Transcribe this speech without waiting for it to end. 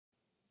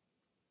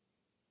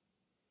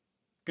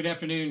Good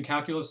afternoon,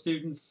 calculus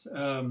students.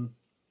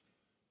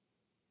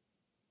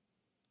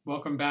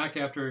 Welcome back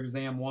after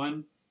exam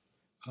one.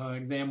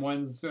 Exam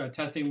one's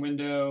testing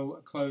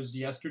window closed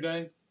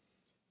yesterday,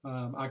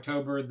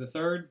 October the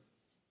 3rd,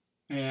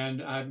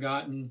 and I've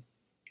gotten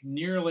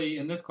nearly,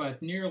 in this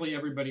class, nearly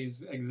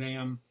everybody's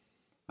exam.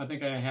 I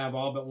think I have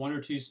all but one or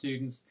two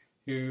students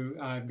who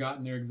I've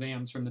gotten their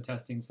exams from the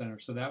testing center.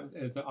 So that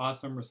is an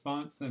awesome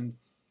response, and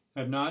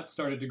I've not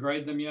started to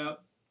grade them yet.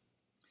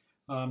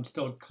 I'm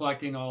still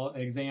collecting all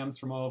exams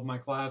from all of my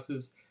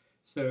classes,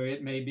 so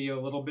it may be a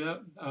little bit.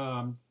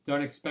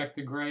 Don't expect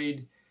the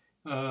grade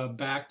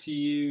back to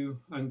you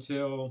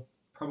until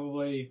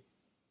probably,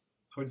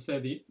 I would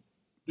say,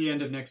 the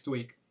end of next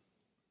week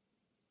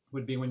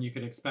would be when you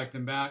could expect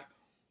them back.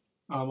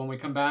 When we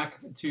come back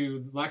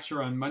to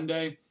lecture on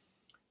Monday,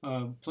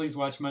 please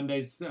watch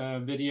Monday's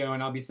video,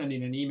 and I'll be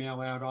sending an email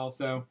out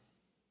also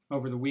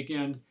over the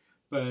weekend.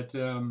 But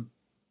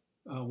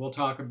we'll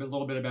talk a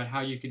little bit about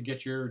how you could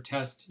get your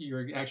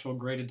actual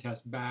graded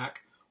test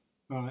back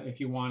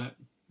if you want it,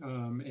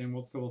 and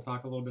we'll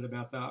talk a little bit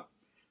about that.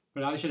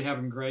 But I should have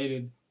them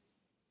graded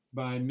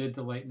by mid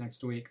to late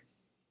next week.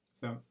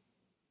 So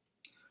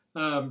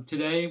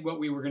today,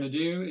 what we were going to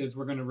do is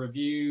we're going to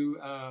review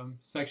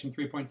section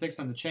 3.6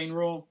 on the chain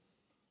rule.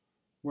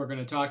 We're going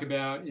to talk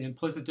about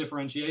implicit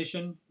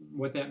differentiation,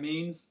 what that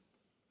means,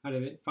 how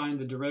to find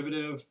the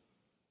derivative,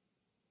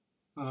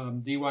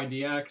 dy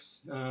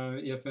dx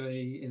if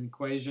an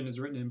equation is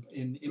written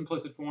in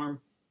implicit form.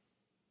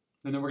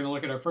 And then we're going to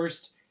look at our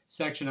first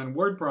section on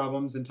word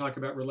problems and talk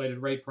about related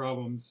rate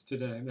problems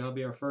today. That'll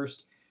be our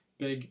first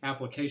big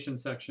application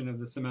section of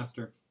the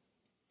semester.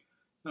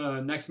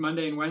 Next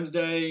Monday and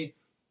Wednesday,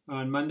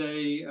 on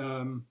Monday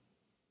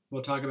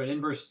we'll talk about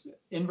inverse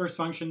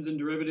functions and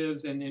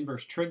derivatives and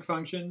inverse trig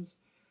functions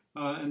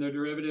and their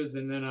derivatives.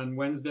 And then on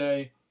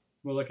Wednesday,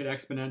 we'll look at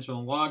exponential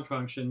and log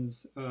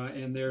functions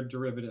and their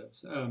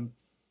derivatives.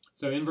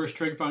 So inverse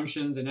trig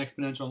functions and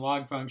exponential and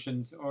log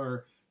functions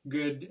are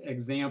good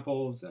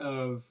examples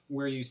of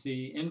where you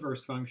see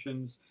inverse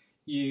functions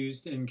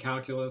used in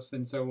calculus,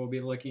 and so we'll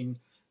be looking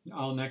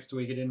all next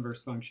week at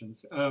inverse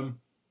functions.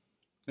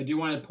 I do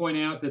want to point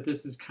out that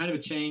this is kind of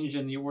a change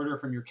in the order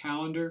from your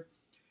calendar.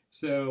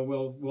 So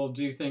we'll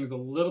do things a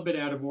little bit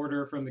out of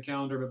order from the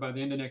calendar, but by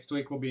the end of next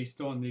week, we'll be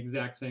still in the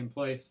exact same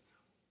place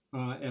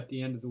at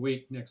the end of the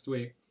week next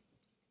week.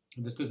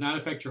 This does not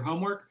affect your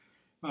homework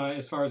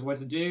as far as what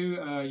to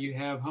do. You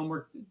have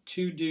homework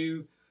to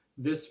do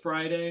this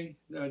Friday,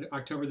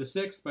 October the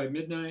 6th by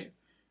midnight,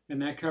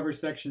 and that covers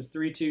sections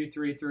 3.2,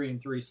 3.3,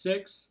 and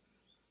 3.6.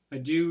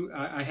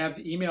 I have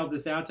emailed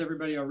this out to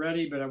everybody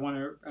already, but I want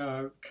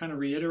to kind of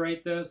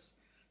reiterate this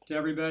to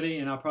everybody,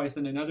 and I'll probably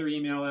send another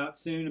email out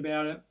soon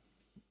about it.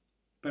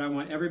 But I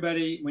want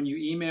everybody, when you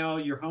email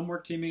your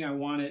homework to me, I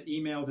want it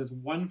emailed as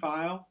one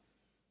file,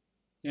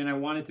 and I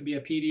want it to be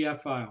a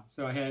PDF file.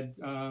 So I had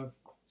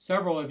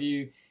several of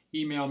you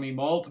email me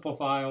multiple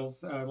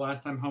files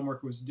last time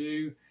homework was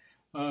due,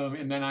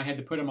 and then I had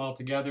to put them all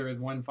together as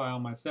one file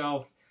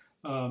myself.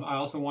 I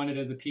also want it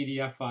as a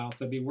PDF file,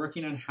 so be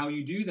working on how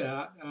you do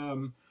that.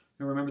 And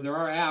remember, there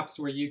are apps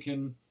where you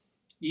can,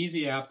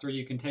 easy apps where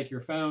you can take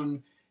your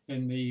phone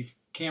and the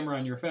camera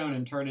on your phone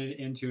and turn it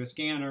into a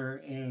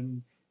scanner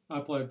and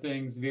upload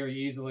things very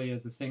easily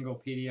as a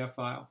single PDF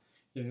file,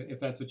 if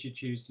that's what you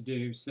choose to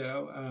do.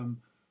 So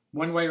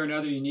one way or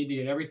another, you need to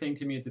get everything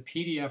to me as a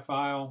PDF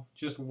file,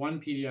 just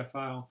one PDF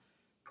file.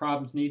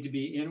 Problems need to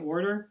be in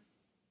order,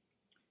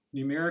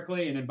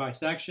 numerically, and then by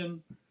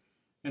section.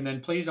 And then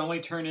please only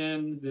turn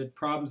in the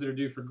problems that are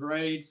due for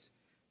grades.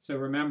 So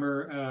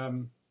remember,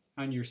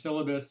 on your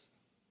syllabus,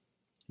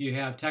 you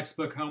have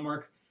textbook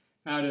homework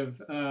out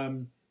of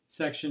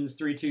sections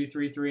 3.2,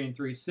 3.3, and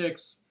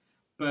 3.6.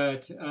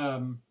 But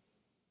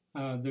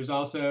there's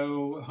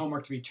also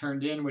homework to be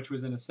turned in, which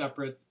was in a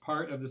separate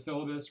part of the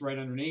syllabus right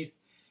underneath.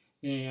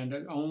 And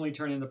only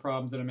turn in the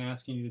problems that I'm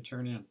asking you to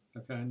turn in,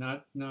 okay?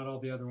 Not all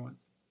the other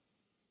ones.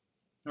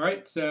 All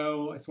right,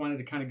 so I just wanted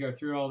to kind of go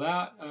through all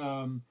that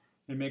and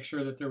make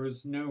sure that there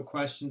was no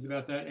questions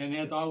about that. And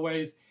as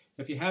always,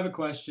 if you have a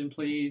question,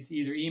 please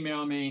either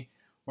email me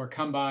or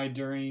come by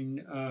during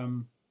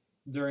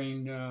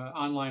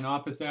online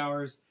office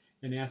hours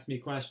and ask me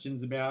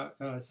questions about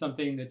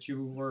something that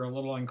you were a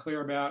little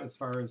unclear about as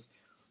far as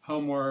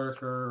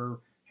homework or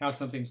how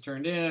something's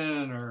turned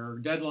in or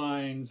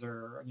deadlines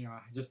or,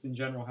 just in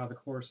general how the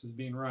course is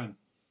being run.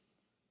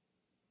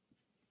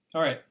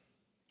 All right,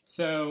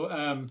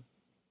 so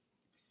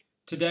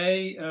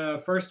today,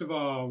 first of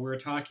all, we're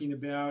talking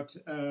about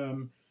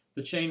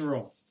the chain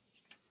rule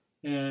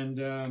and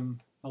a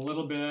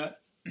little bit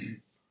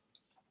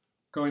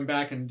going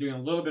back and doing a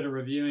little bit of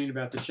reviewing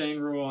about the chain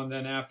rule, and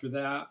then after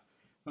that,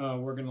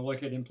 we're going to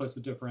look at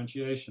implicit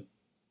differentiation.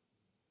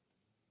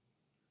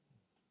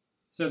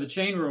 So the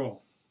chain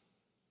rule,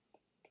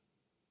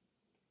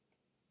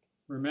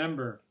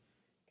 remember,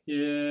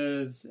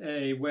 is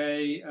a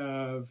way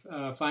of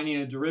finding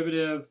a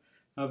derivative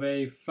of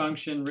a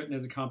function written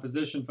as a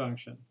composition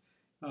function.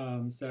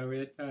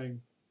 The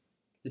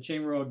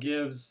chain rule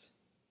gives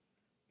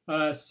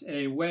us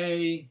a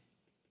way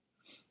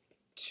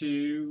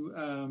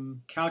to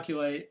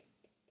calculate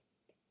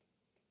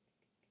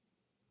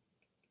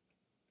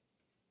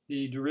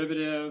the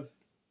derivative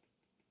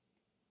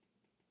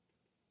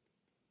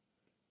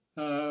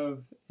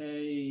of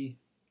a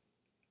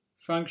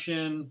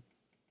function,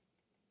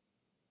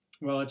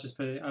 well, let's just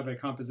put it of a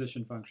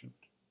composition function.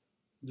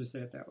 I'll just say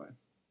it that way.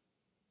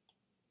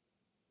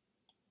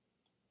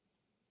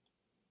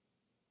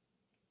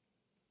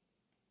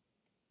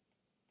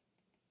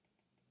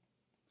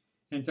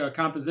 And so a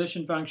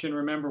composition function,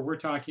 remember, we're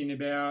talking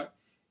about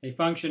a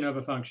function of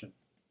a function,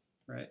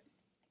 right?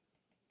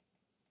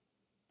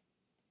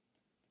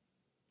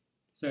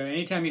 So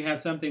anytime you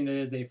have something that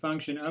is a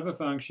function of a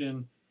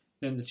function,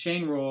 then the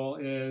chain rule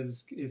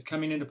is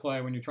coming into play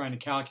when you're trying to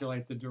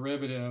calculate the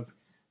derivative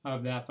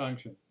of that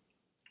function.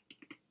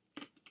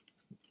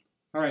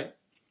 All right.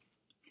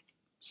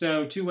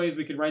 So two ways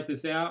we could write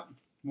this out.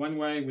 One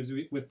way was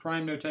with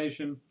prime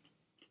notation.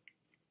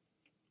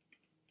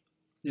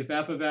 If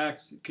f of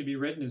x could be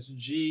written as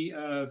g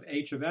of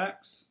h of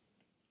x,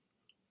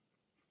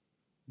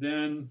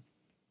 then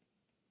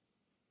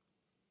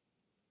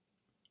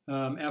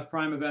f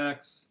prime of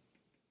x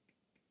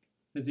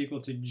is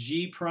equal to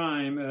g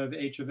prime of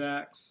h of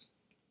x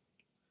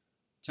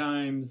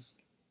times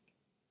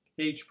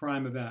h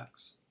prime of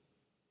x.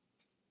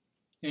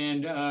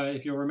 And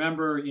if you'll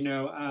remember, you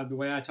know, the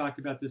way I talked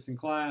about this in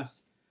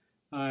class,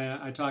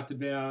 I talked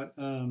about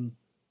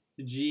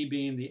the g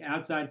being the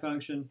outside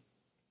function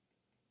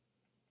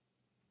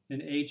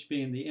and h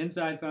being the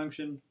inside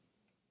function.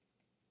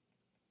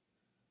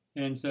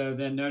 And so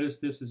then notice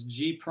this is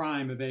g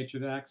prime of h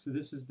of x. So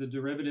this is the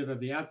derivative of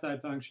the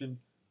outside function.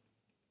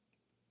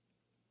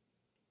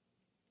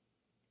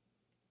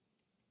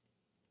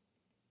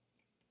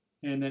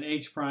 And then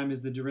h prime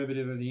is the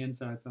derivative of the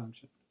inside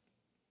function.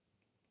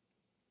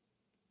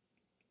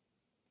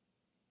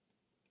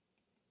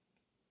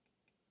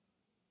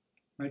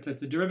 Right, so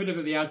it's the derivative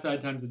of the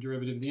outside times the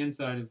derivative of the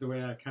inside is the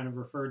way I kind of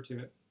referred to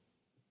it.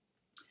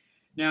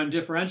 Now in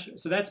differential,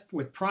 so that's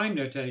with prime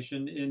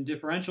notation. In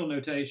differential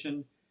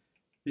notation,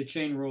 the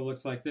chain rule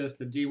looks like this.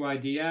 The dy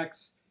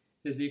dx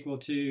is equal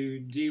to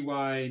dy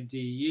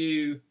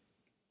du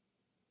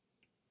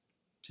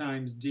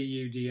times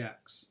du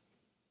dx.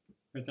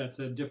 Right, that's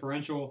a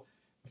differential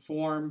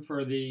form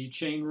for the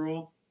chain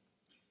rule.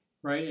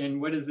 Right, and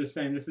what is this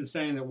saying? This is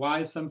saying that y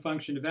is some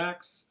function of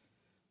x,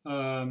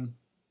 and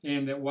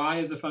that y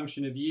is a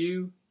function of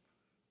u.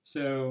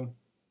 So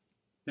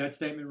that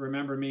statement,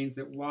 remember, means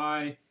that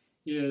y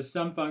is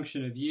some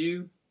function of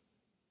u,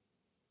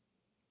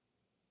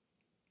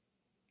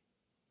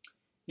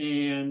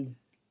 and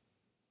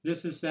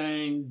this is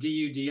saying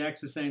du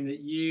dx is saying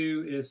that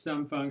u is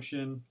some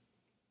function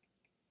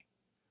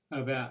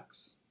of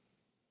x.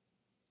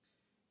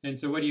 And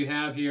so what do you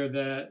have here?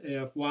 That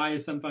if y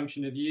is some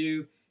function of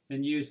u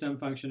and u is some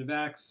function of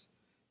x,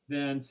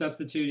 then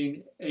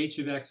substituting h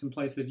of x in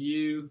place of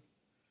u,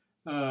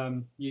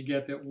 you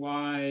get that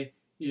y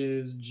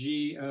is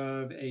g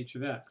of h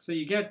of x. So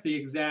you get the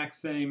exact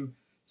same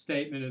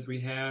statement as we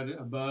had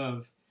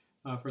above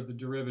for the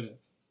derivative.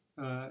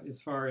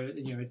 As far as,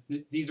 you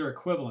know, these are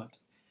equivalent.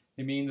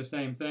 They mean the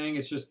same thing.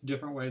 It's just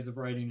different ways of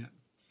writing it.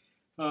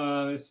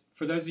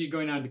 For those of you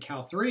going on to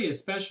Cal 3,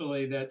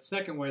 especially, that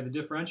second way, the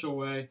differential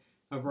way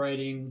of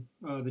writing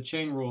the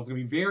chain rule is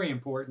going to be very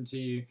important to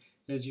you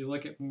as you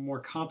look at more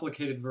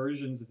complicated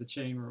versions of the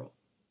chain rule.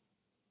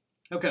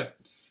 Okay.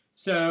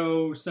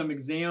 So some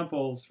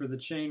examples for the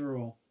chain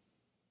rule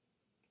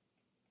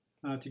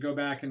to go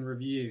back and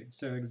review.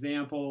 So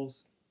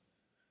examples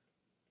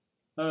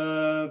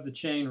of the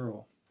chain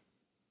rule.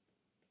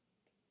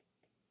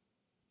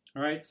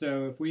 All right,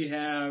 so if we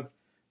have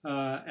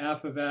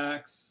f of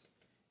x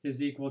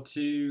is equal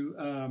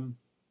to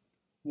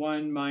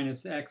 1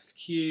 minus x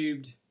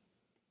cubed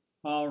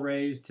all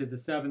raised to the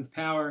 7th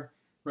power,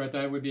 right,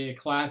 that would be a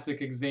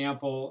classic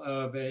example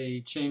of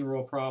a chain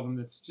rule problem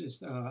that's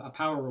just a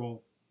power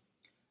rule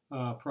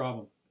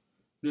problem.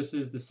 This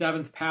is the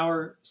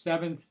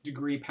 7th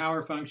degree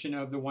power function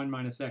of the 1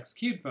 minus x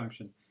cubed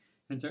function.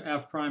 And so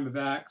f prime of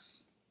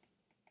x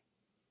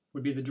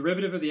would be the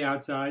derivative of the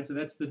outside. So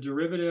that's the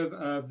derivative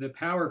of the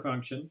power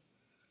function.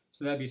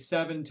 So that'd be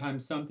 7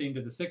 times something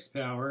to the 6th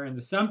power. And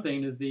the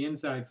something is the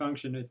inside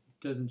function. It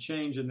doesn't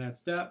change in that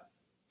step.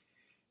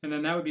 And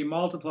then that would be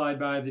multiplied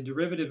by the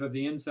derivative of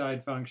the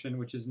inside function,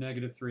 which is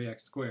negative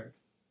 3x squared.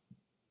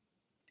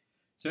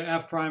 So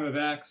f prime of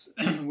x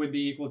would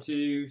be equal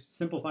to,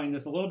 simplifying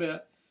this a little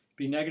bit,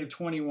 be negative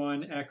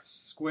 21x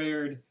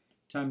squared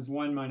times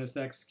 1 minus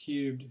x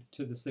cubed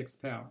to the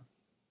 6th power.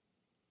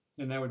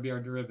 And that would be our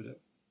derivative.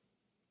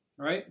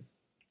 All right?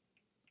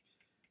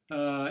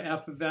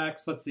 F of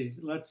x, let's see,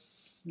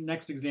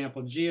 next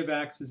example, g of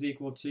x is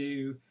equal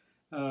to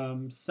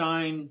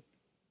sine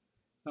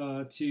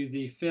to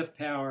the 5th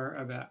power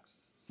of x.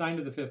 Sine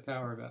to the 5th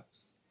power of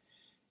x.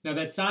 Now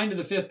that sine to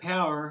the 5th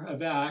power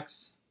of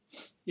x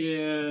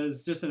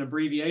is just an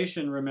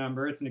abbreviation,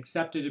 remember. It's an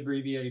accepted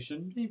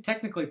abbreviation.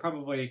 Technically,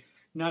 probably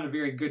not a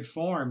very good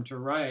form to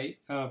write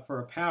for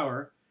a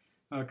power.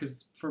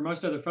 because for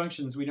most other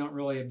functions, we don't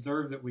really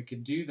observe that we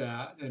could do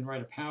that and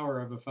write a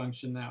power of a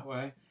function that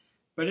way.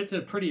 But it's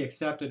a pretty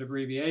accepted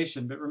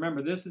abbreviation. But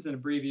remember, this is an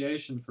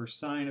abbreviation for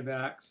sine of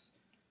x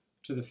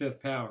to the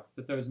 5th power,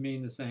 that those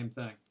mean the same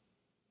thing.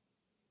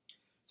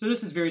 So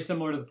this is very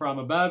similar to the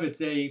problem above. It's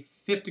a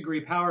 5th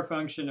degree power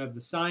function of the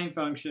sine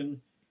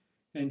function.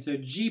 And so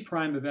g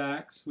prime of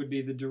x would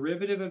be the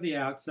derivative of the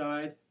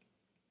outside.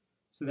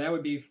 So that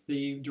would be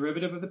the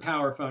derivative of the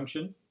power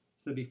function.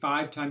 So it'd be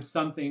 5 times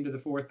something to the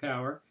 4th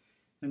power.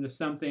 And the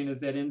something is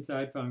that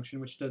inside function,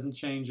 which doesn't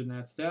change in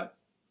that step.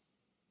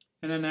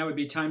 And then that would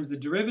be times the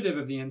derivative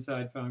of the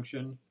inside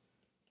function.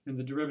 And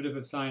the derivative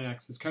of sine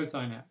x is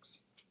cosine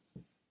x.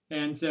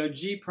 And so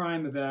g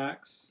prime of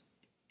x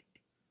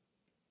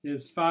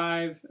is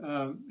 5,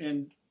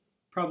 and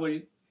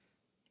probably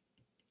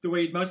the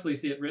way you'd mostly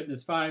see it written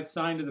is 5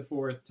 sine to the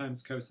 4th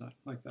times cosine,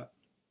 like that.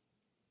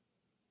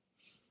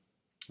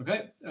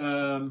 Okay.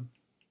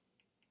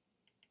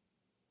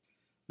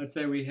 Let's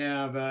say we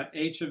have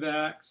h of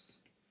x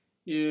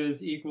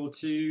is equal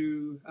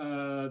to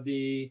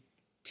the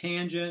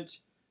tangent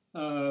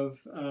of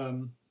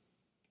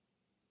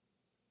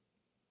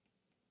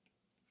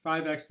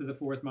 5x to the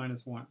 4th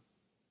minus 1.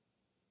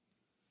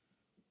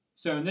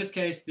 So in this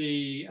case,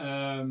 the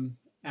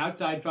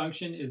outside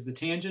function is the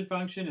tangent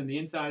function, and the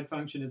inside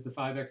function is the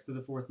 5x to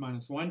the 4th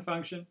minus 1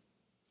 function.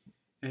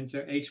 And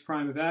so h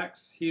prime of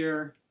x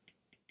here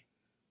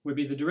would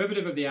be the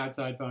derivative of the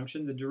outside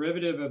function, the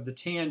derivative of the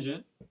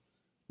tangent,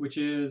 which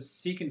is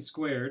secant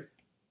squared.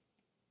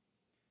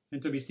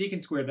 And so it'd be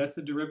secant squared, that's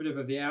the derivative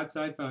of the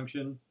outside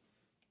function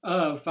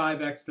of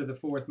 5x to the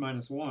 4th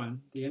minus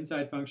 1. The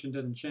inside function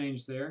doesn't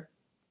change there.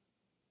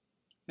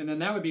 And then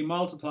that would be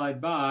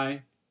multiplied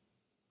by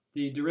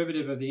the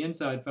derivative of the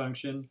inside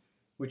function,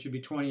 which would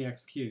be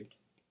 20x cubed.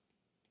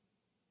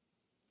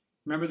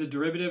 Remember the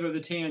derivative of the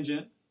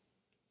tangent.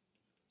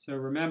 So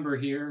remember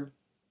here,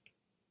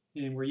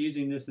 and we're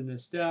using this in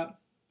this step,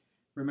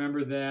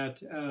 remember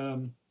that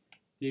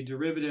the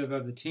derivative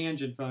of the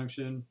tangent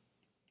function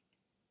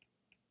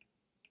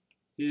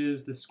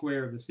is the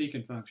square of the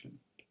secant function.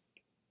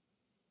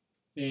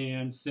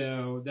 And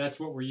so that's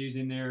what we're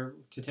using there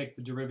to take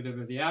the derivative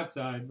of the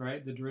outside,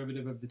 right? The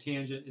derivative of the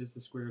tangent is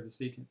the square of the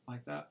secant,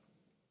 like that.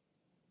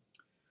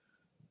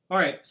 All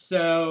right,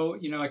 so,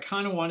 I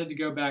kind of wanted to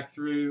go back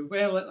through,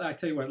 well, I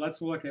tell you what,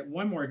 let's look at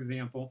one more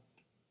example,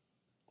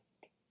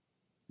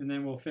 and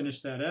then we'll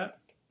finish that up.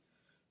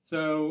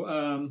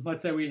 So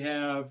let's say we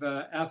have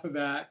f of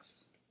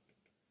x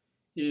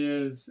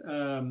is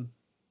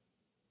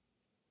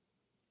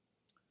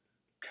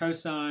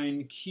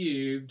cosine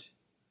cubed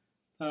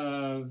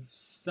of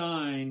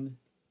sine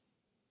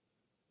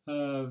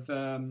of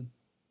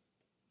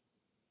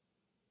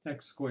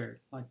x squared,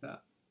 like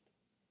that.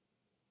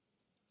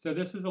 So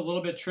this is a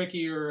little bit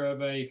trickier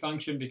of a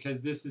function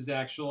because this is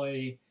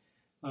actually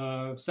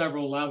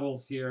several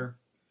levels here.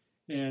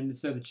 And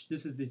so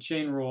this is the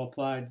chain rule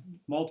applied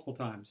multiple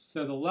times.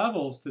 So the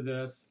levels to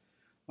this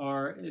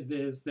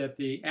is that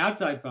the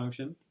outside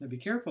function, now be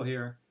careful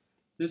here,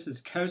 this is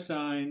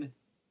cosine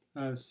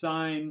of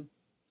sine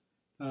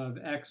of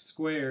x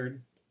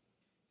squared,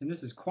 and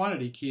this is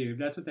quantity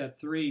cubed. That's what that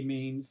 3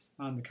 means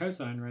on the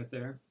cosine right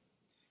there.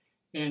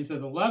 And so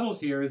the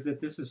levels here is that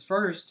this is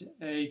first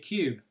a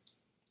cube,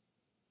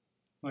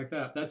 like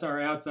that. That's our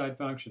outside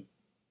function.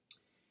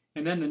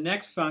 And then the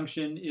next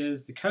function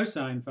is the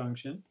cosine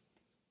function.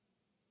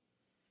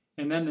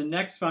 And then the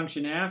next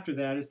function after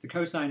that is the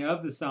cosine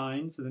of the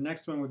sine. So the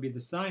next one would be the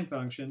sine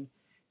function.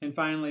 And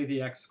finally,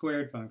 the x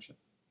squared function.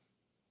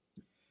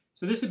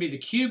 So this would be the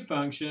cube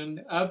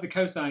function of the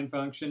cosine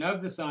function,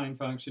 of the sine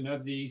function,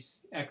 of the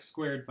x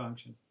squared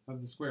function, of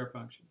the square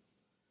function.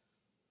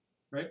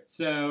 Right?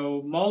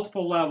 So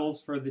multiple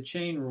levels for the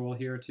chain rule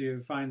here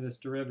to find this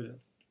derivative.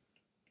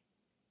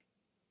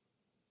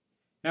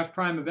 F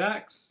prime of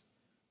x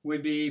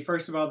would be,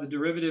 first of all, the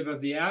derivative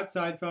of the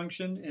outside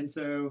function. And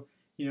so,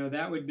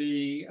 that would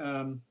be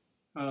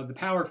the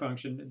power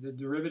function, the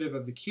derivative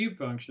of the cube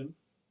function.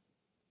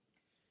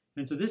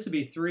 And so this would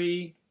be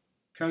 3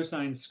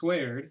 cosine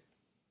squared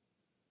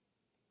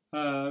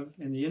of,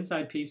 and the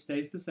inside piece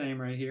stays the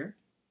same right here.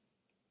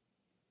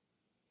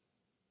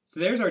 So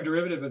there's our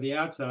derivative of the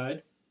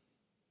outside,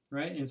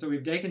 right? And so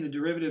we've taken the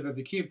derivative of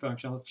the cube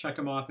function. I'll check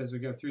them off as we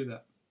go through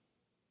that.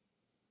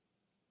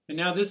 And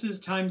now this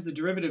is times the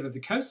derivative of the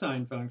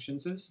cosine function.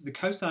 So this is the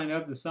cosine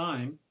of the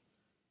sine.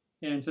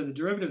 And so the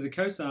derivative of the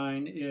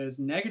cosine is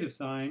negative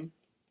sine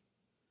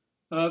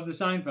of the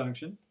sine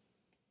function.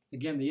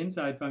 Again, the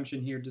inside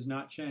function here does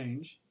not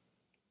change.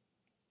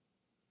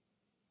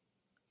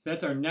 So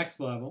that's our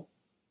next level.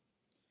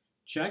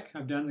 Check,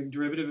 I've done the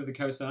derivative of the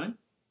cosine.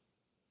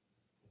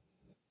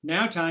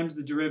 Now times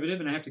the derivative,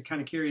 and I have to kind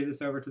of carry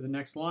this over to the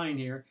next line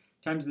here,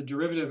 times the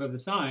derivative of the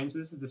sine. So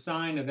this is the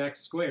sine of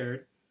x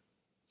squared.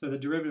 So the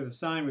derivative of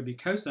sine would be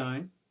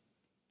cosine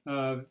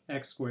of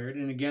x squared.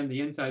 And again, the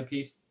inside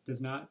piece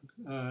does not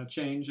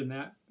change in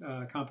that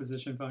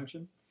composition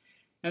function.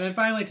 And then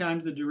finally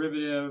times the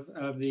derivative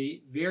of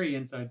the very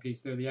inside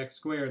piece there, the x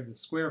squared, the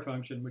square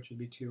function, which would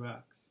be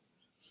 2x.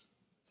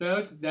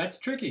 So that's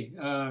tricky.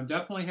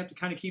 Definitely have to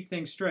kind of keep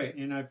things straight.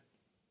 And I've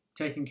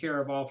taken care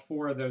of all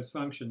 4 of those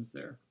functions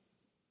there.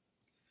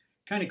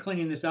 Kind of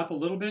cleaning this up a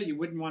little bit. You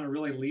wouldn't want to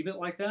really leave it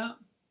like that.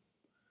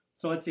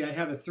 So let's see, I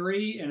have a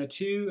 3 and a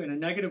 2 and a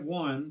negative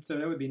 1. So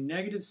that would be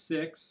negative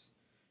 6.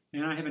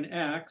 And I have an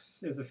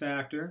x as a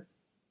factor.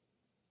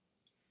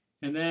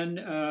 And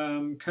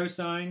then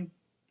cosine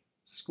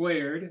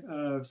squared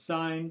of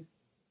sine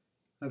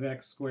of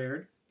x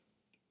squared.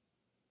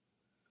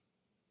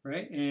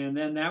 Right? And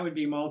then that would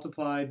be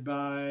multiplied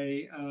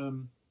by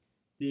and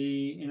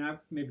I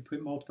maybe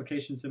put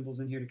multiplication symbols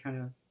in here to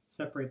kind of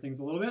separate things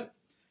a little bit,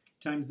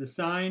 times the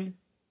sine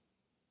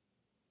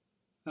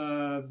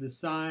of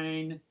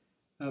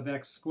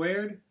x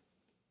squared.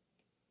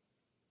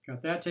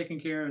 Got that taken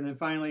care of. And then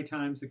finally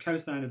times the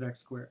cosine of x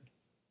squared.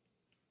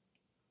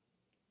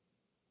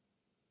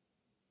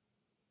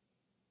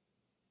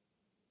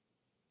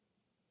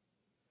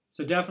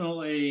 So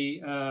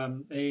definitely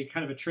a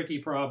kind of a tricky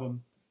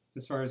problem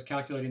as far as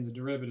calculating the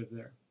derivative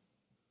there.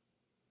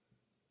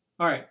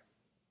 All right,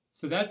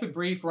 so that's a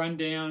brief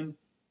rundown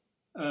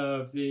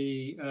of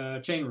the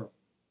chain rule.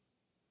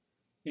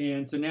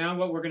 And so now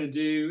what we're going to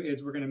do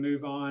is we're going to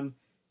move on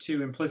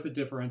to implicit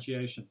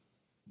differentiation.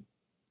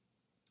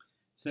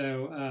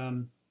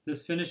 So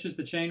this finishes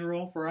the chain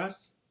rule for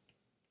us.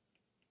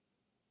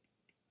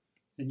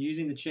 And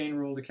using the chain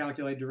rule to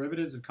calculate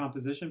derivatives of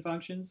composition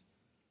functions.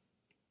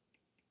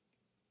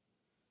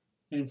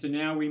 And so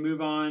now we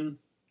move on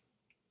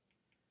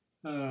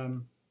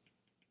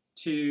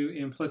to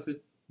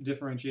implicit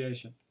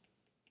differentiation.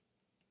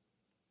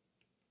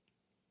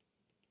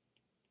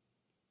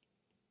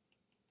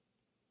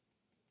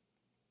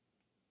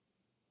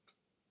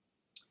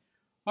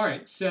 All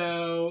right,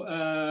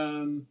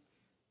 so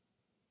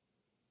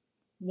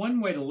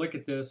one way to look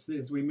at this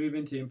as we move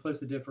into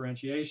implicit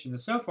differentiation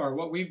is so far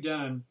what we've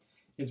done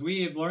is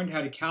we have learned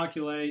how to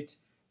calculate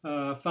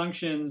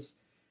functions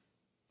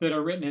that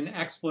are written in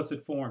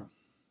explicit form.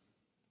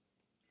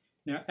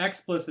 Now,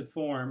 explicit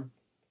form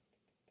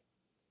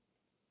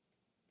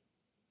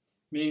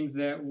means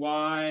that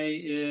y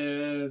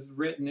is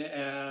written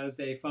as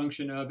a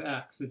function of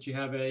x, that you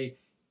have a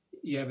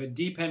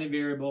dependent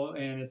variable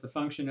and it's a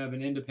function of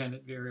an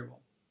independent variable.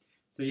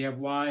 So you have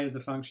y as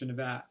a function of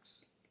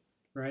x,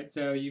 right?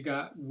 So you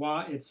got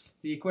y, it's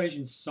the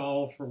equation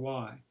solved for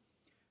y.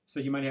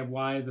 So you might have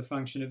y as a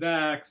function of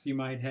x, you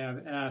might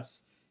have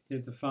s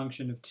as a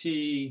function of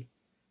t,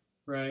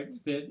 right?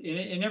 That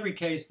in every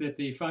case that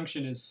the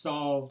function is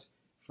solved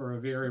for a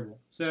variable.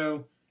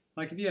 So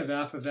like if you have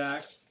f of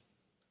x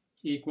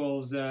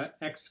equals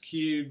x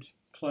cubed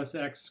plus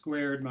x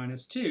squared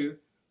minus 2,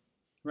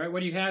 right? What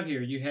do you have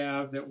here? You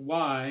have that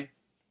y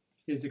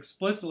is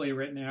explicitly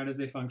written out as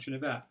a function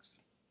of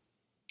x,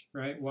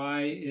 right?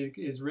 Y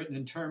is written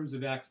in terms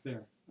of x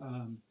there,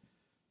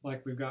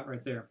 like we've got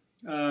right there.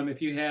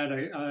 If you had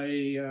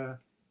a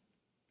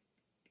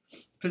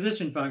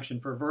position function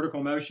for a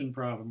vertical motion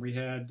problem, we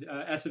had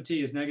s of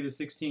t is negative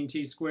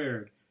 16t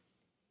squared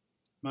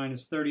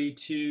minus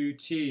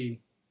 32t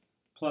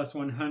plus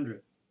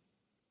 100.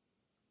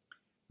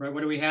 Right,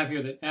 what do we have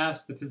here? That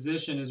s, the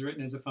position, is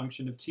written as a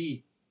function of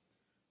t.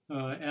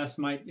 S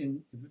might,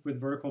 with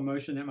vertical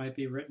motion, that might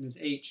be written as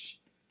h,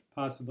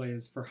 possibly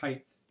as for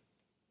height.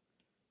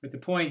 But the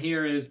point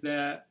here is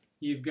that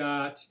you've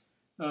got,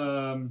 what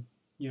are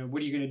you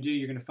going to do?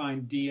 You're going to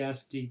find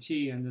ds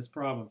dt in this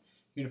problem.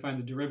 You're going to find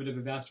the derivative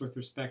of s with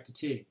respect to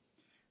t.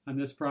 On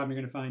this problem,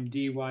 you're going to find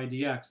dy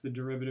dx, the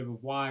derivative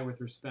of y with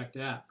respect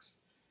to x.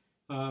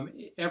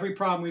 Every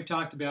problem we've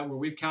talked about where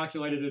we've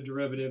calculated a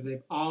derivative,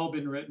 they've all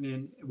been written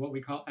in what we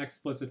call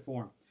explicit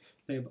form.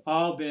 They've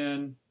all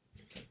been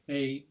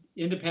a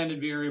independent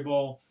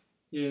variable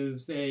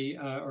is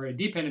or a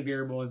dependent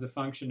variable is a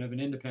function of an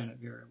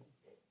independent variable.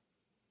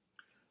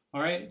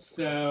 All right,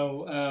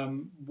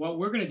 so what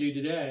we're going to do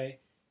today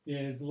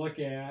is look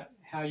at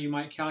how you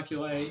might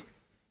calculate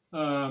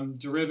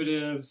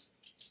derivatives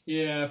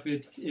if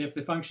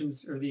the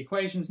functions or the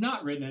equation's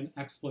not written in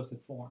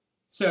explicit form.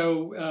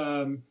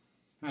 So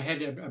I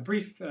had a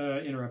brief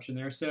interruption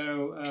there.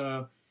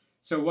 So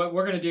what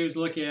we're going to do is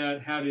look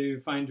at how to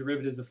find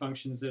derivatives of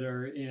functions that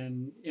are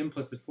in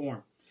implicit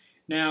form.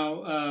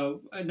 Now,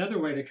 another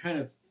way to kind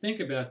of think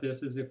about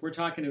this is if we're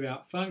talking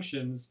about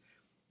functions,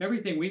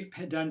 everything we've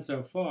done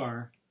so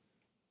far,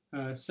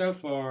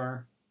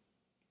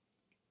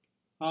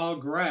 all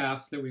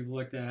graphs that we've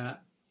looked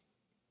at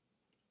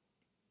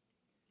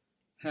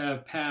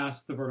have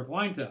passed the vertical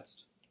line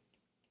test.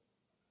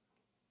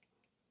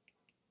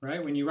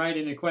 Right? When you write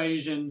an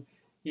equation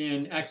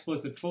in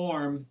explicit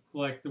form,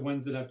 like the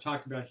ones that I've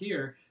talked about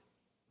here,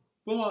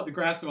 well, the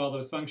graphs of all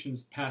those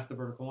functions pass the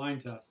vertical line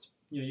test.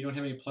 You don't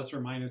have any plus or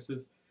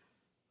minuses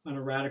on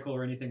a radical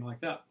or anything like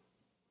that.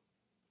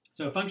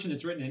 So a function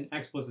that's written in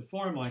explicit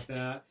form like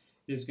that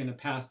is going to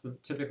pass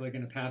typically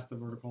going to pass the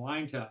vertical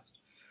line test.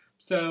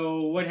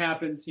 So what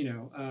happens?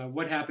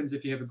 What happens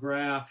if you have a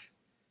graph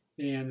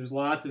And there's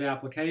lots of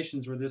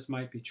applications where this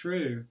might be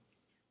true,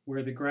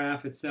 where the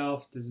graph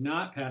itself does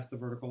not pass the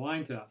vertical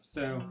line test.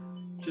 So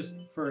just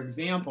for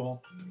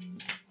example,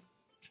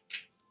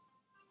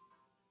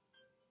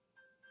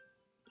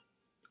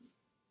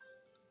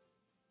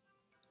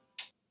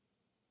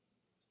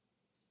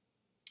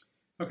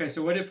 okay,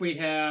 so what if we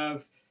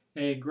have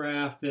a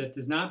graph that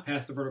does not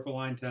pass the vertical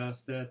line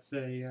test? That's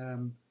a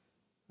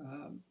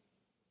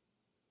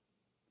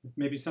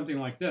maybe something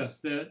like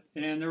this.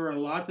 And there are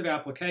lots of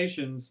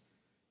applications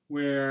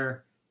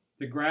where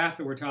the graph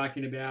that we're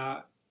talking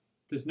about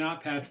does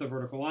not pass the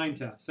vertical line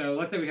test. So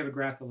let's say we have a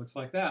graph that looks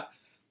like that.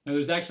 Now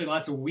there's actually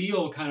lots of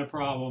wheel kind of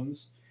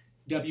problems,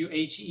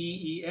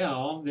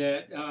 W-H-E-E-L,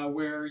 that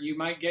where you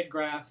might get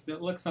graphs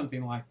that look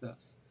something like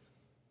this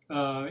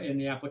in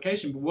the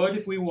application. But what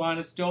if we want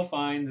to still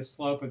find the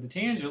slope of the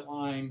tangent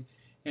line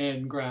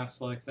in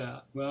graphs like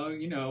that? Well,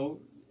 you know,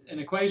 an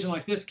equation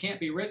like this can't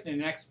be written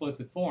in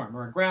explicit form,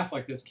 or a graph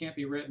like this can't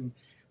be written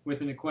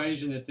with an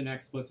equation that's in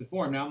explicit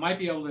form. Now, you might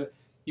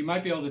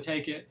be able to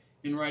take it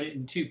and write it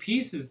in two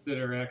pieces that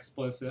are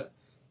explicit.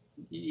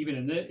 Even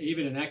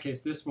in that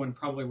case, this one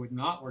probably would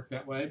not work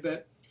that way.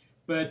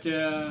 But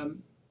the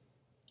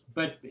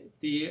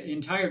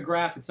entire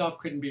graph itself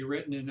couldn't be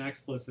written in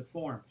explicit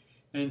form.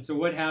 And so,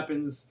 what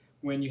happens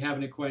when you have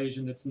an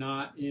equation that's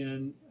not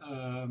in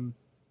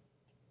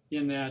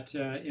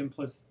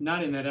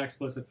that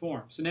explicit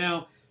form? So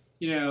now,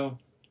 you know,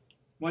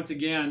 once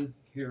again,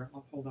 here,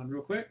 I'll hold on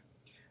real quick.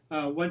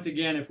 Once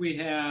again, if we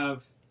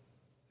have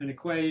an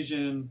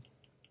equation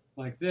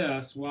like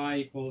this, y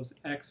equals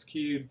x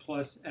cubed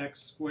plus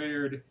x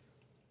squared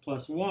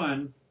plus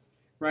 1,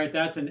 right,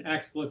 that's an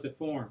explicit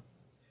form.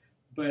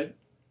 But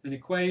an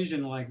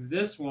equation like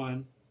this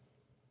one,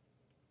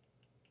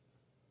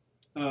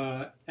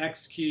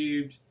 x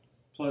cubed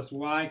plus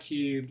y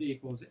cubed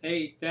equals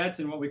 8, that's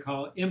in what we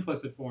call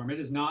implicit form. It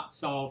is not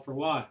solved for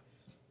y.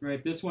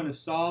 Right? This one is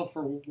solved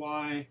for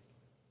y.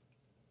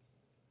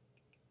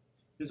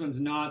 This one's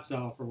not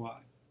solved for y.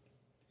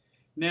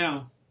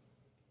 Now,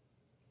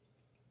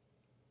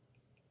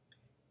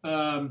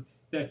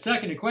 that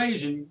second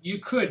equation, you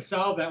could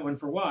solve that one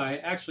for y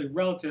actually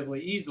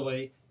relatively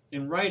easily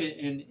and write it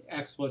in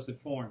explicit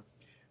form.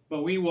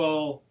 But we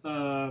will,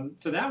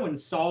 so that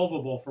one's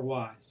solvable for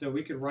y. So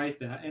we could write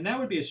that. And that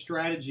would be a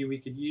strategy we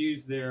could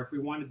use there if we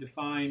wanted to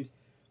find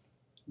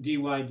dy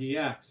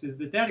dx, is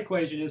that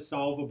equation is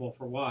solvable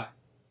for y.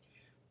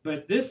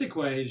 But this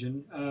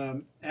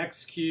equation,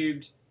 x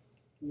cubed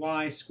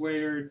y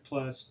squared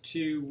plus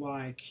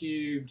 2y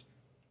cubed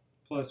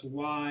plus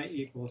y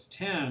equals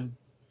 10,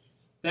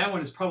 that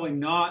one is probably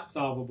not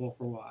solvable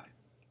for y.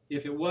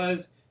 If it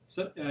was,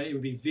 it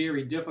would be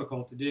very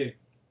difficult to do.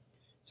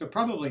 So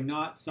probably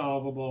not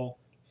solvable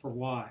for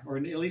y, or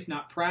at least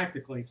not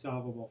practically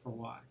solvable for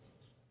y.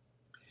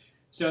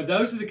 So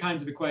those are the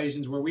kinds of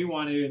equations where we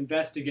want to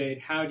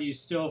investigate how do you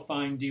still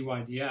find dy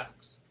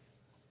dx.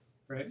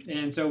 Right?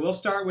 And so we'll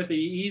start with the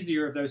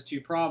easier of those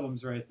two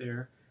problems right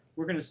there.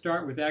 We're going to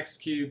start with x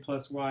cubed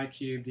plus y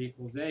cubed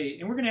equals 8.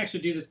 And we're going to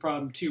actually do this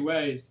problem two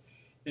ways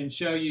and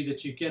show you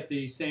that you get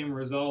the same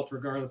result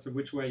regardless of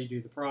which way you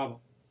do the problem.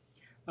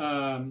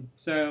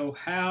 So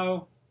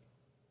how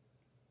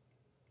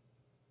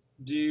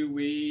do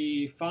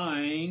we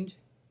find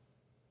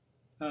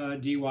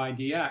dy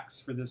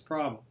dx for this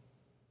problem?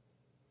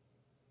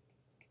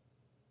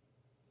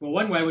 Well,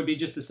 one way would be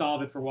just to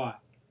solve it for y.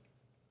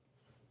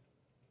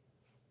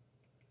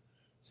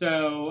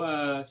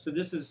 So, so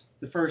this is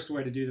the first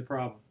way to do the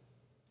problem.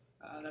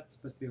 That's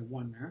supposed to be a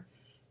 1 there.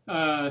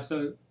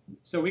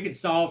 So we could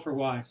solve for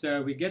y.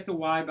 So we get the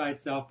y by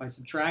itself by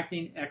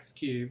subtracting x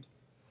cubed,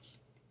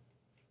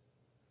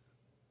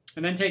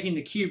 and then taking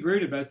the cube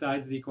root of both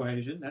sides of the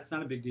equation. That's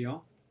not a big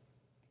deal.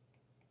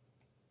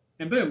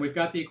 And boom, we've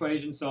got the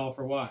equation solved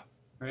for y,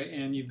 right?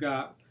 And you've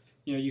got,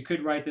 you know, you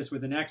could write this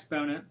with an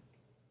exponent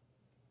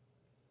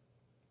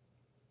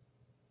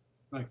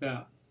like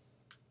that.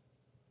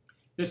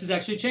 This is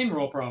actually a chain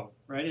rule problem,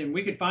 right? And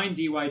we could find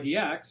dy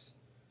dx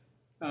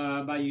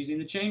by using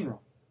the chain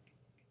rule.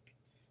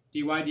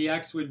 Dy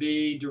dx would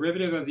be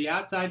derivative of the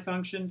outside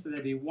function, so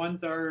that'd be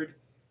 1/3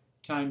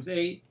 times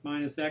 8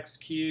 minus x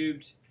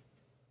cubed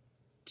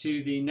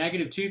to the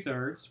negative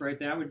 2/3, right?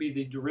 That would be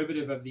the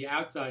derivative of the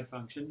outside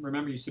function.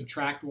 Remember, you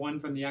subtract 1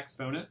 from the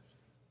exponent.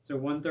 So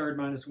 1/3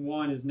 minus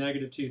 1 is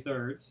negative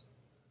 2/3,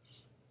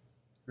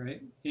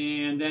 right?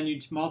 And then you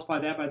multiply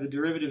that by the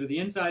derivative of the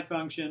inside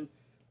function,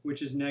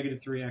 which is negative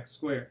 3x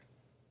squared.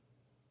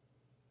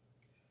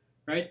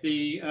 Right?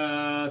 The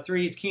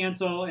 3's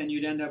cancel, and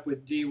you'd end up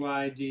with dy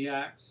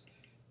dx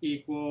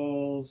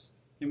equals,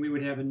 and we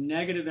would have a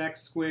negative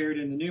x squared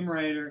in the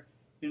numerator,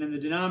 and in the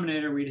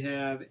denominator we'd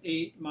have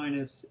 8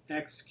 minus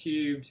x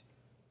cubed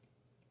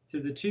to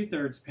the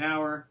 2/3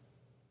 power.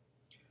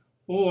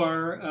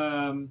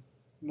 Or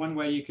one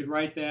way you could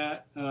write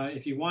that,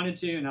 if you wanted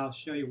to, and I'll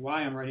show you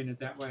why I'm writing it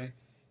that way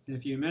in a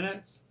few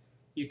minutes,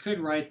 you could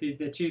write the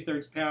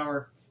 2/3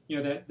 power.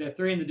 You know, that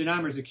 3 in the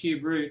denominator is a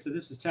cube root, so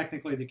this is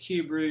technically the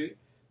cube root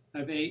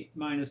of 8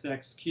 minus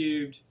x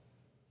cubed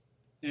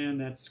and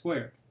that's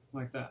squared,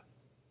 like that.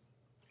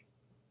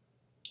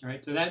 All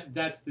right, so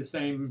that's the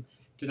same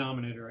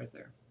denominator right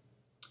there.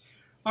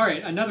 All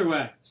right, another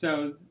way.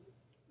 So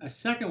a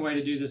second way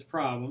to do this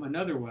problem,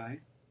 another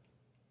way,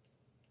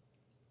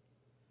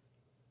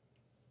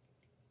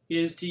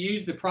 is to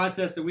use the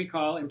process that we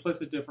call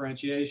implicit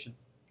differentiation.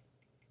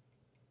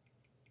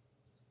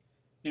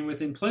 And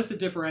with implicit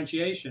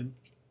differentiation,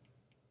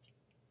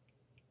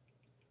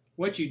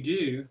 what you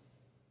do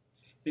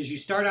is you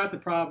start out the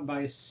problem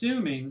by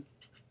assuming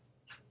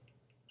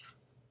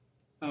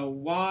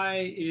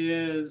y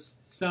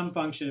is some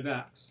function of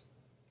x.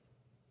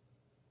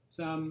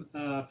 Some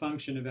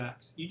function of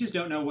x. You just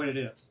don't know what it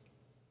is.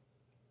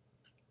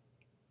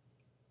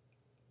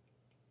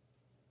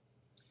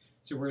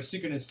 So we're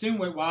going to assume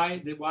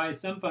that y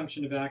is some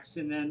function of x,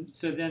 and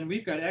then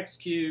we've got x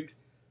cubed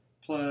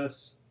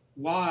plus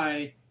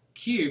y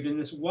cubed, and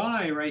this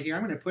y right here,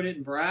 I'm going to put it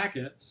in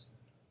brackets.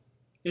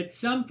 It's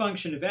some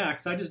function of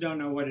x, I just don't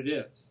know what it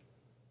is.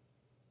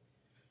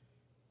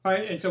 All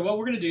right, and so what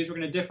we're going to do is we're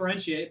going to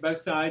differentiate both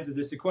sides of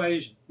this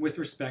equation with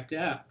respect to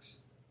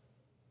x.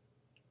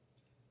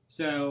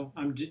 So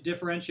I'm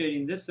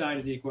differentiating this side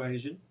of the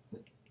equation. I'm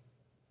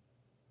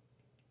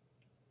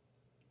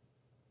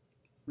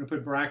going to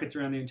put brackets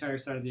around the entire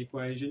side of the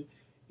equation,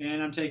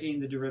 and I'm taking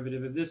the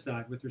derivative of this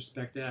side with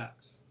respect to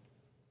x.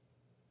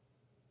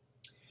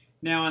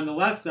 Now on the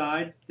left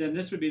side, then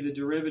this would be the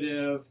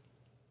derivative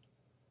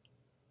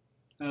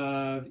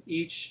of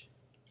each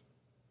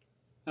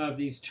of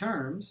these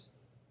terms.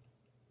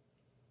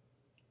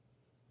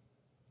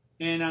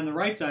 And on the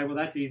right side, well,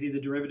 that's easy.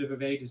 The derivative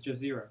of 8 is just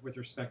 0 with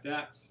respect to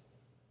x.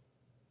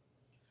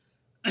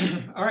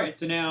 All right,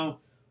 so now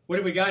what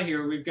have we got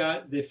here? We've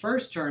got the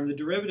first term, the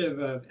derivative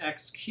of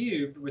x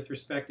cubed with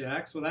respect to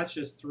x. Well, that's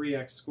just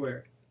 3x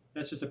squared.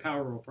 That's just a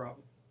power rule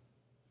problem.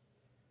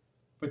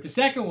 But the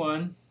second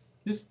one,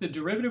 this is the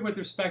derivative with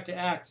respect to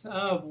x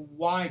of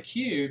y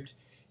cubed.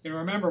 And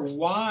remember,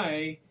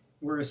 y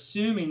we're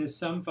assuming is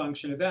some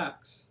function of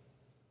x.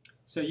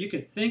 So you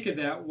could think of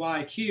that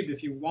y cubed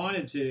if you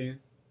wanted to.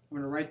 I'm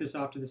going to write this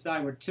off to the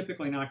side. We're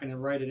typically not going to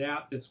write it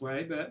out this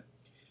way, but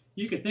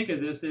you could think of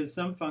this as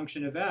some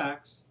function of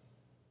x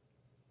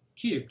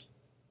cubed.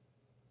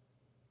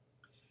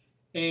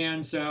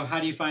 And so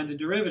how do you find the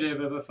derivative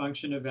of a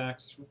function of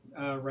x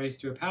raised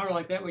to a power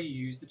like that? Well, you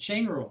use the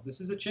chain rule. This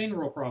is a chain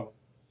rule problem.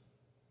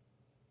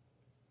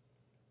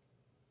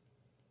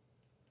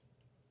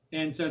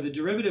 And so the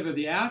derivative of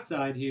the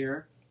outside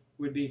here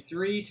would be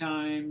 3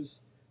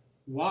 times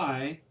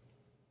y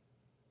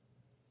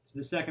to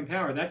the second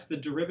power. That's the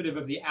derivative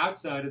of the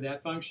outside of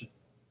that function.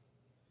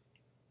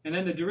 And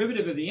then the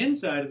derivative of the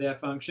inside of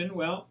that function,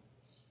 well,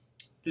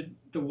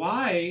 the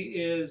y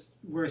is,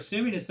 we're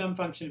assuming is some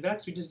function of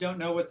x. We just don't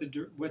know what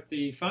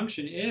the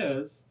function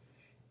is.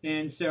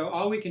 And so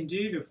all we can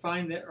do to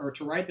find that, or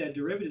to write that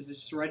derivative, is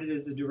just write it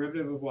as the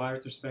derivative of y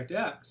with respect to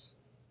x.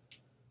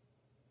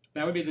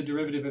 That would be the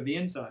derivative of the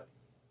inside.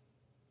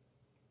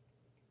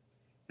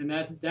 And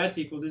that's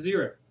equal to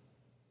 0.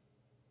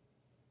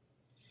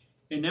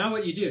 And now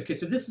what you do, okay,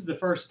 so this is the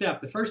first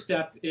step. The first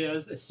step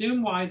is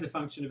assume y is a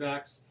function of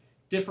x,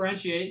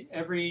 differentiate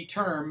every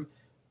term,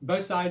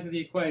 both sides of the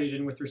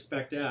equation with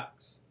respect to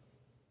x.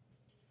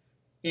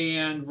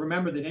 And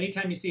remember that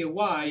anytime you see a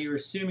y, you're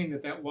assuming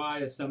that that y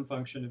is some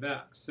function of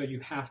x. So you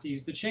have to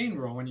use the chain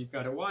rule when you've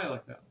got a y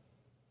like that.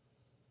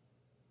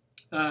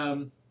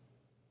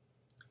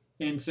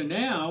 And so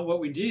now what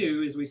we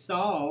do is we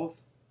solve.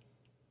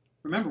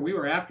 Remember, we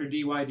were after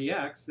dy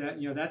dx.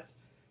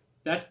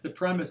 That's the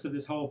premise of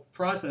this whole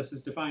process,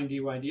 is to find dy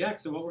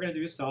dx. So what we're going to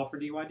do is solve for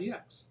dy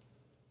dx.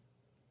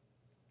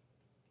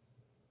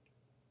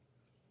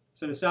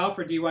 So to solve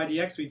for dy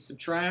dx, we'd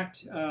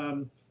subtract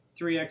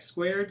 3x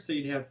squared. So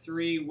you'd have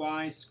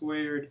 3y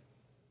squared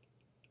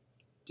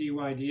dy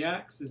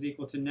dx is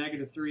equal to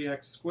negative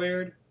 3x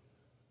squared.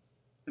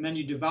 And then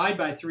you divide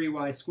by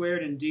 3y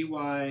squared, and dy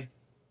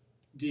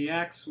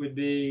dx would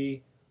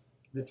be,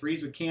 the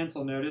 3's would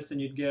cancel, notice, and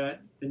you'd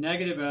get the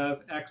negative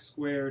of x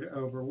squared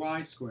over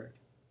y squared.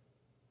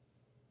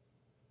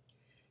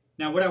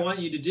 Now what I want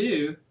you to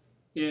do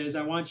is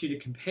I want you to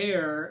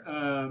compare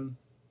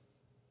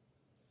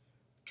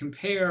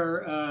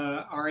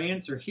our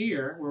answer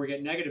here, where we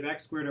get negative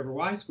x squared over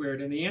y squared,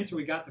 and the answer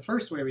we got the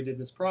first way we did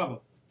this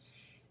problem.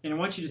 And I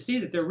want you to see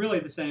that they're really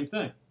the same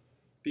thing.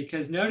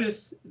 Because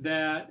notice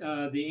that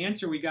the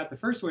answer we got the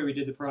first way we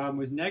did the problem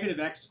was negative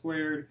x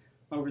squared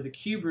over the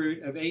cube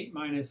root of 8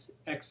 minus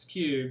x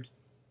cubed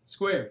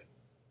squared.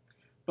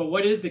 But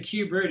what is the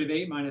cube root of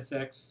 8 minus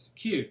x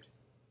cubed?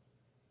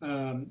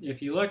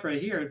 If you look right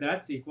here,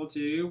 that's equal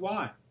to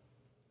y.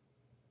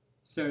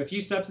 So if you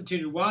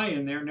substituted y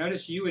in there,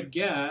 notice you would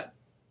get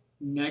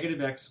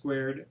negative x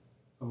squared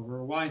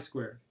over y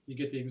squared. You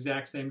get the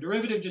exact same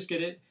derivative, just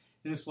get it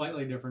in a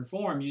slightly different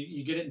form.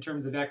 You get it in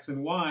terms of x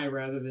and y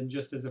rather than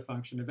just as a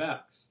function of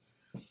x.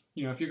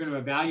 You know, if you're going to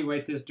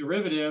evaluate this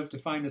derivative to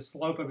find the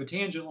slope of a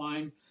tangent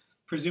line,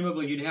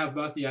 presumably you'd have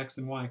both the x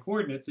and y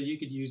coordinates, so you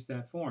could use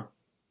that form.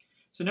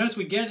 So notice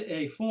we get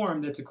a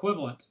form that's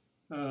equivalent.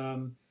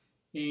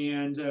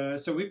 And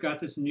so we've got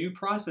this new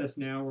process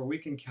now where we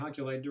can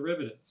calculate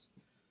derivatives.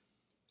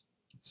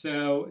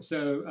 So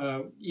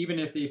even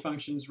if the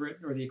function's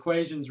written or the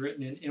equation's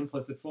written in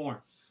implicit form.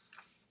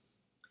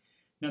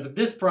 Now,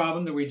 this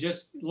problem that we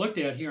just looked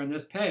at here on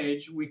this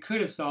page, we could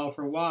have solved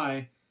for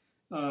y.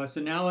 So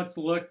now let's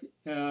look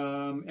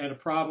at a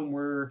problem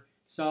where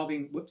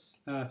solving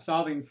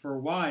for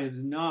y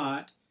is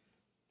not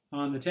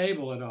on the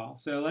table at all.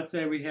 So let's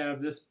say we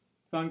have this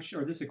function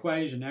or this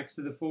equation, x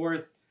to the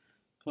fourth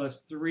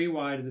plus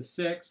 3y to the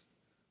sixth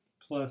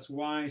plus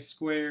y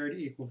squared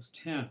equals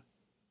 10.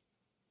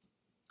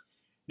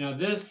 Now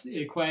this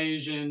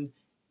equation,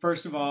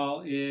 first of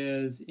all,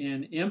 is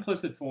in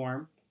implicit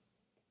form,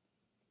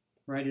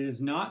 right? It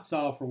is not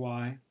solved for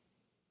y.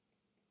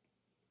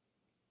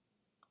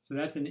 So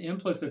that's an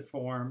implicit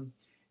form,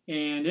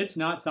 and it's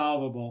not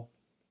solvable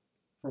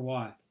for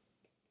y.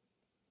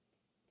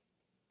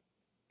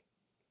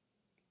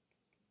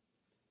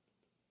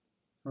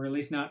 Or at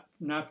least not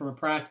from a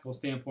practical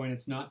standpoint,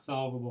 it's not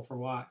solvable for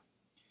y.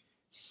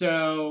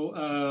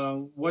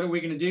 So what are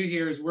we going to do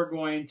here is we're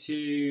going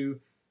to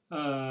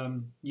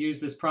use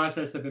this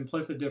process of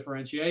implicit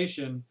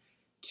differentiation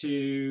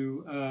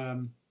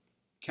to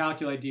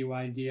calculate dy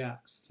dx.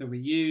 So we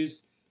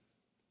use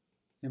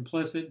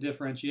implicit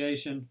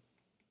differentiation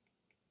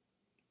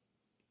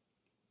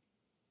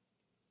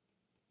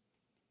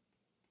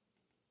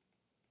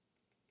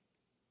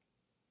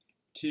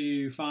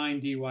to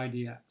find dy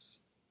dx.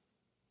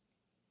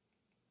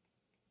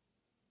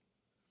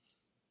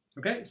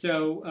 Okay,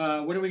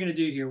 so what are we going to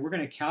do here? We're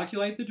going to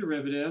calculate the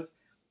derivative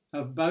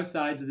of both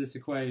sides of this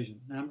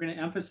equation. Now I'm going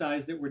to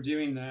emphasize that we're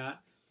doing that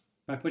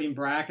by putting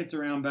brackets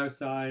around both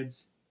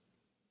sides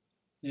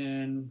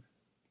and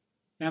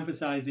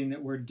emphasizing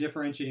that we're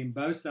differentiating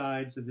both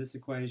sides of this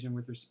equation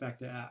with respect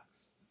to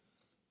x.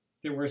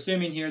 That we're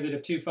assuming here that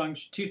if two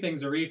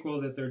things are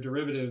equal, that their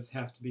derivatives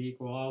have to be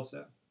equal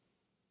also.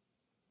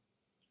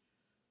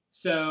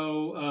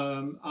 So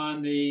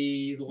on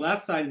the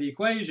left side of the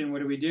equation,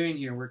 what are we doing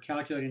here? We're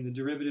calculating the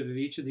derivative of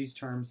each of these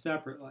terms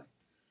separately.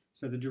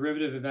 So the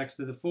derivative of x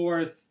to the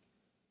fourth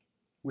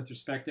with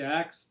respect to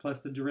x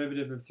plus the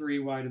derivative of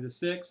 3y to the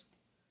sixth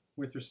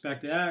with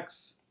respect to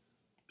x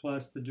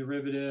plus the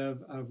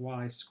derivative of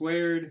y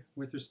squared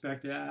with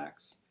respect to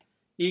x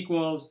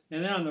equals,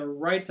 and then on the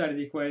right side of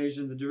the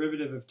equation, the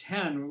derivative of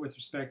 10 with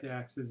respect to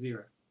x is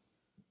 0.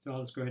 So I'll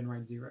just go ahead and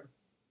write 0.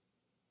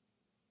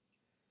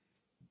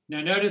 Now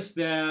notice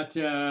that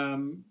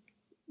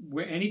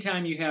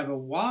anytime you have a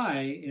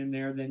y in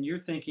there, then you're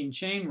thinking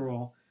chain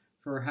rule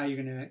for how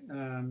you're going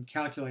to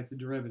calculate the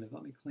derivative.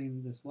 Let me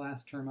clean this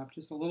last term up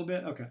just a little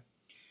bit. Okay.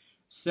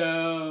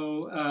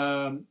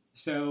 So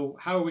so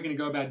how are we going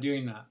to go about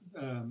doing that?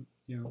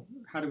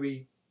 How do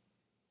we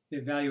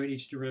evaluate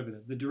each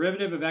derivative? The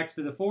derivative of x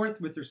to the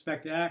fourth with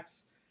respect to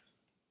x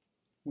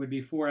would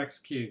be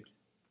 4x cubed.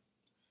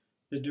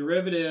 The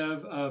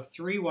derivative of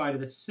 3y to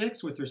the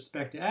sixth with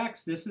respect to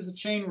x, this is a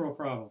chain rule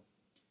problem,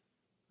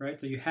 right?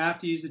 So you have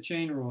to use the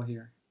chain rule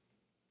here.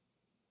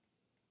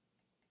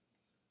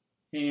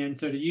 And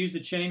so to use the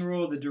chain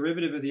rule, the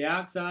derivative of the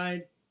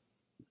outside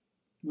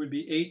would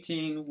be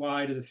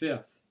 18y to the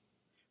fifth.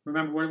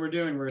 Remember what we're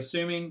doing. We're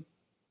assuming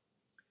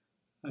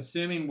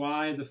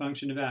y is a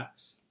function of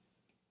x.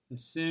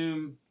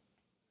 Assume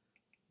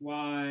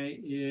y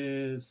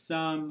is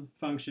some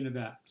function of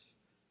x.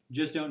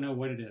 Just don't know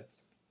what it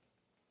is.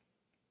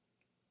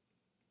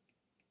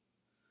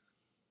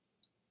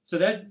 So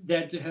that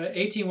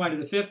 18y to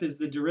the fifth is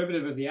the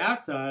derivative of the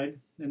outside,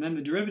 and then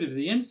the derivative of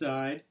the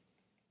inside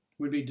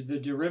would be the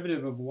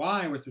derivative of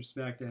y with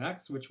respect to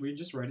x, which we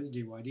just write as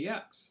dy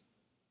dx.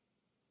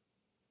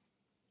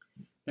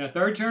 That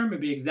third term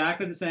would be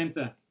exactly the same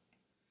thing.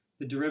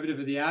 The derivative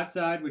of the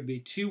outside would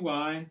be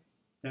 2y,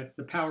 that's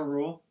the power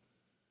rule,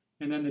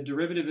 and then the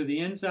derivative of the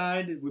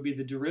inside would be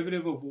the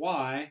derivative of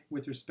y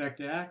with respect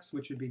to x,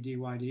 which would be dy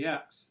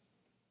dx.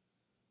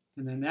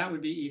 And then that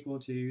would be equal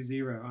to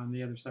 0 on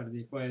the other side of the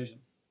equation.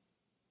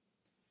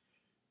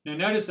 Now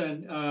notice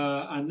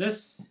on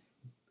this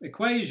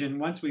equation,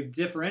 once we've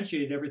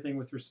differentiated everything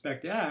with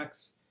respect to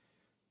x,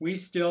 we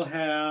still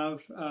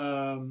have,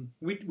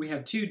 we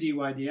have two dy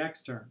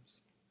dx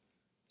terms.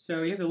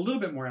 So you have a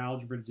little bit more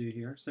algebra to do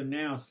here. So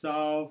now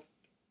solve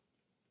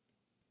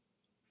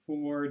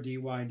for dy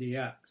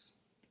dx.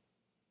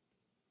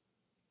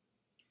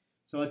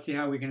 So let's see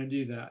how we're going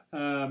to do that.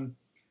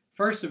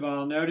 First of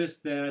all, notice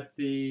that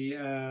the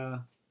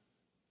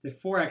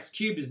 4x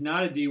cubed is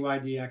not a dy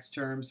dx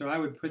term, so I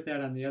would put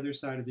that on the other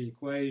side of the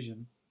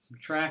equation.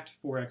 Subtract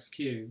 4x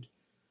cubed.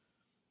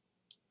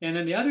 And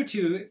then the other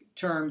two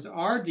terms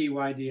are dy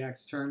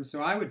dx terms,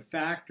 so I would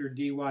factor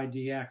dy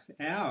dx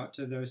out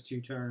of those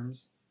two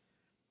terms.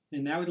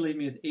 And that would leave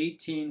me with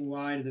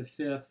 18y to the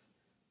fifth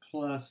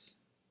plus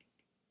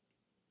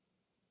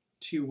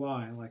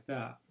 2y, like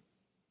that.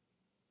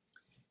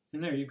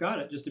 And there, you've got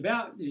it, just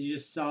about. You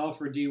just solve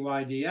for dy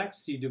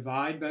dx. You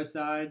divide both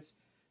sides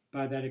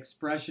by that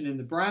expression in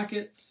the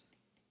brackets.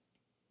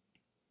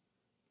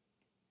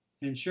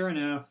 And sure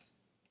enough,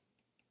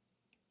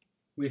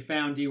 we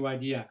found dy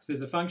dx.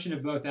 As a function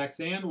of both x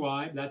and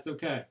y, that's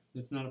okay.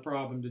 It's not a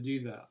problem to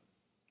do that.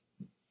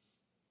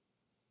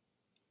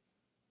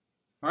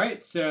 All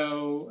right,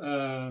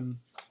 so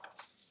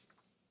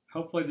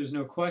hopefully there's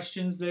no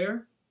questions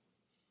there.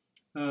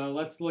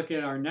 Let's look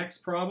at our next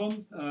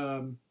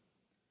problem.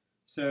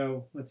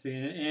 So let's see,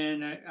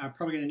 and I'm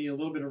probably going to need a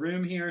little bit of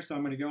room here, so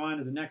I'm going to go on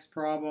to the next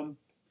problem.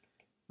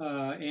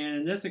 And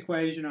in this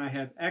equation, I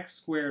have x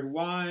squared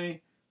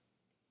y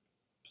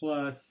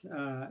plus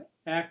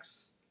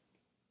x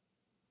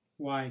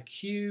y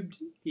cubed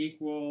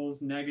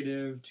equals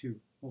 -2,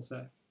 we'll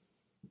say.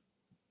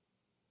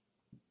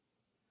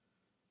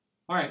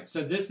 All right,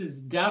 so this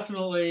is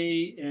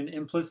definitely an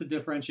implicit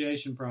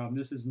differentiation problem.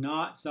 This is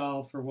not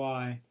solved for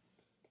y.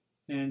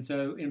 And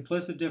so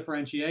implicit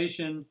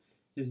differentiation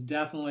is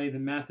definitely the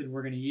method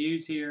we're going to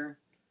use here.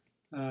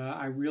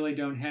 I really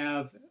don't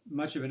have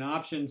much of an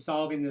option.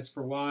 Solving this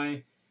for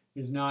y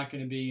is not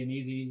going to be an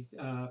easy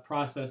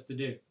process to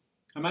do.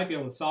 I might be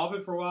able to solve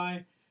it for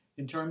y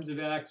in terms of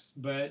x,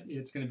 but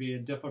it's going to be a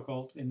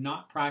difficult and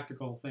not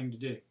practical thing to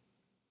do.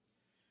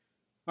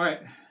 All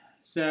right,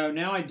 so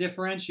now I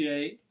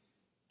differentiate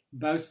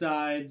both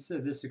sides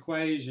of this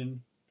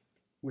equation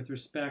with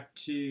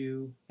respect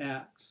to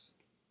x.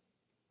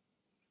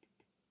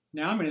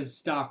 Now I'm going to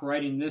stop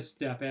writing this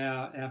step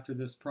out after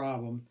this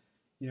problem.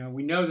 You know,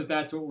 we know that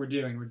that's what we're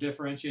doing. We're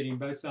differentiating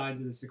both sides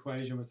of this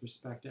equation with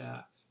respect to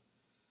x.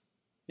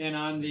 And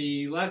on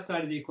the left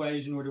side of the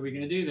equation, what are we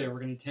going to do there?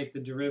 We're going to take the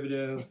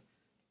derivative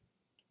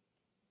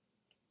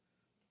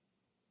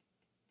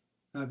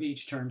of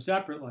each term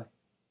separately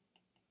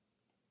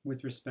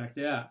with respect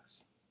to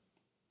x.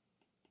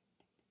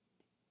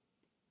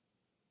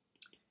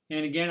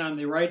 And again, on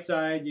the right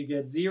side, you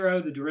get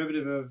 0. The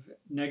derivative of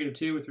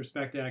 -2 with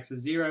respect to x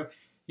is 0.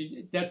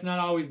 That's not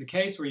always the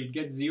case where you'd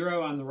get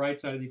 0 on the right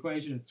side of the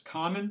equation. It's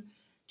common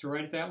to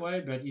write it that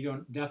way, but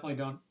you definitely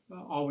don't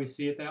always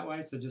see it that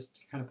way, so just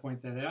to kind of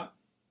point that out.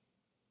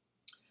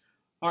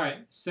 All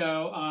right,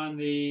 so on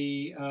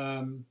the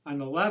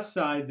left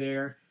side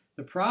there,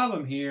 the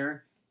problem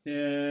here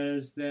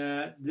is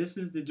that this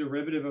is the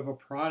derivative of a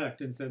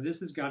product, and so this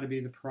has got to be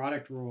the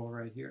product rule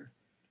right here.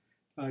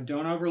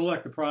 Don't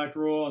overlook the product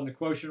rule and the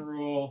quotient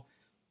rule,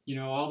 you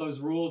know, all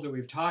those rules that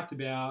we've talked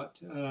about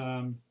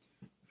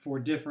for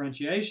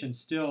differentiation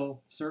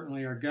still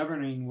certainly are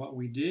governing what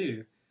we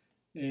do.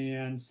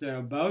 And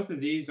so both of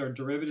these are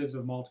derivatives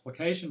of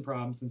multiplication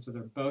problems, and so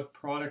they're both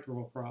product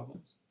rule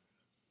problems.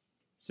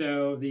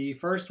 So the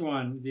first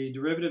one, the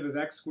derivative of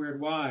x squared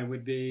y,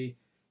 would be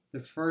the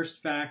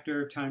first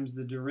factor times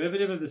the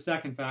derivative of the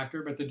second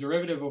factor, but the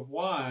derivative of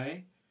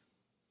y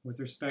with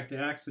respect to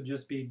x would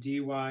just be dy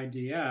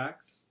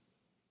dx,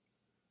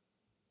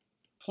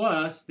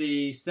 plus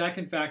the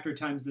second factor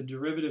times the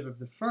derivative of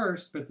the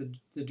first, but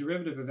the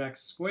derivative of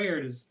x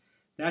squared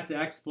that's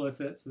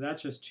explicit, so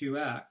that's just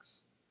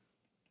 2x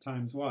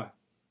times y.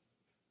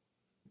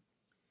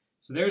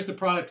 So there's the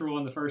product rule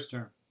in the first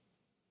term.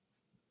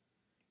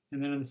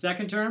 And then in the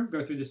second term,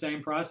 go through the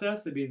same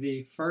process. It'd be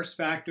the first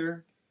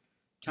factor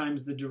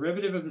times the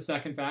derivative of the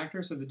second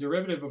factor, so the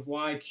derivative of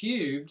y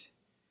cubed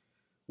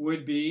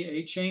would be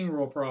a chain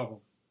rule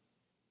problem.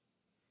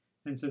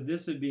 And so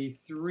this would be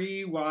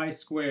 3y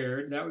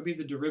squared. That would be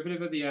the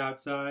derivative of the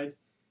outside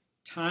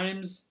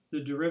times the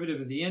derivative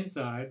of the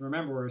inside.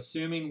 Remember, we're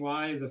assuming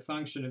y is a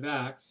function of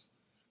x.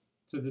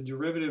 So the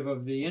derivative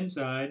of the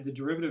inside, the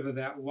derivative of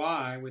that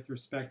y with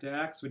respect to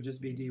x would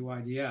just be dy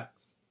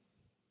dx.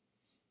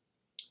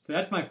 So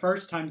that's my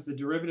first times the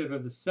derivative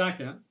of the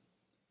second.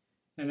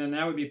 And then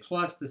that would be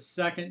plus the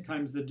second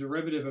times the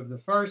derivative of the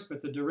first,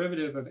 but the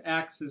derivative of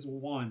x is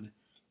 1.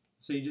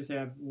 So you just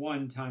have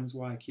 1 times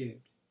y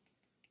cubed.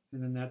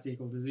 And then that's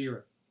equal to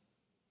 0.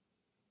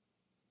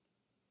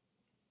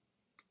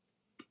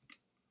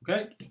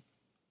 Okay?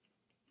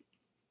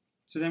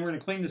 So then we're going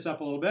to clean this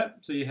up a little bit.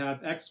 So you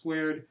have x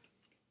squared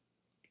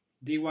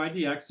dy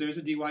dx. There's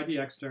a dy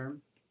dx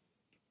term.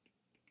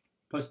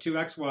 Plus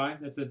 2xy.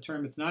 That's a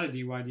term that's not a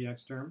dy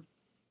dx term.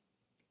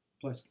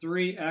 Plus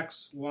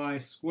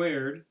 3xy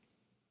squared.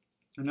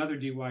 Another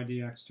dy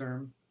dx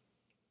term.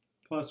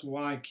 Plus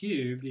y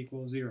cubed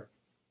equals 0.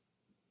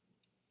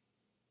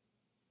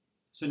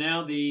 So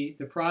now the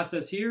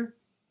process here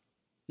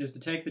is to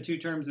take the two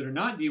terms that are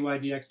not dy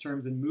dx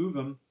terms and move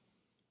them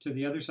to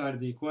the other side of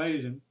the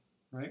equation,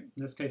 right? In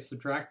this case,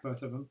 subtract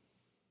both of them.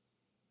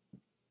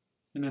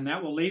 And then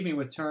that will leave me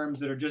with terms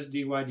that are just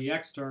dy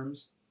dx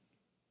terms.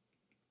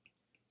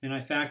 And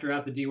I factor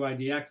out the dy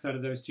dx out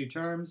of those two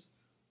terms.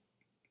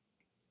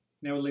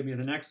 That will leave me with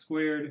an x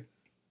squared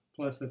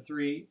plus the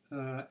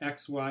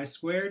 3xy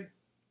squared.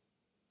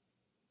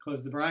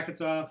 Close the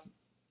brackets off.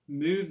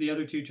 Move the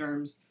other two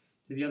terms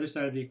to the other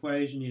side of the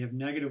equation. You have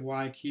negative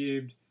y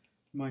cubed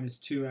minus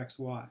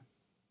 2xy.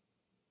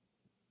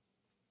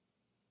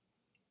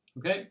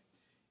 Okay,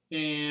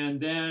 and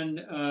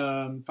then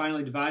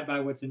finally divide by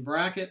what's in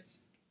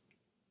brackets.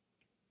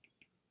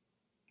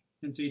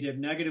 And so you'd have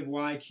negative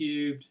y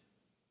cubed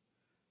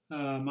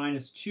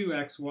minus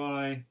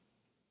 2xy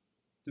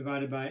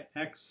divided by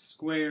x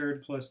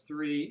squared plus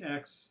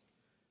 3x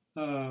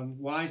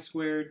y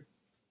squared.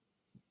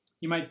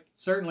 You might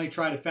certainly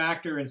try to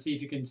factor and see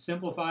if you can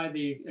simplify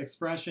the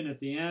expression at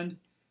the end.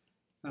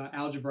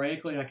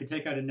 Algebraically, I could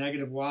take out a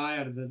negative y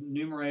out of the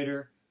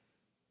numerator,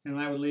 and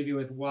that would leave you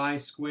with y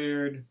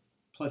squared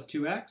plus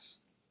 2x.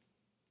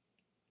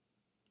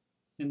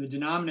 In the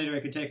denominator,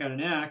 I could take out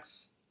an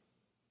x,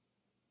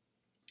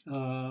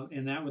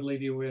 and that would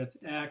leave you with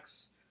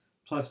x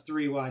plus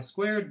 3y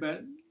squared,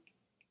 but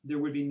there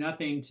would be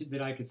nothing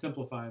that I could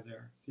simplify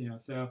there.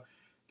 So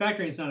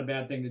factoring is not a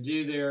bad thing to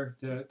do there,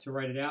 to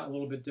write it out a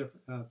little bit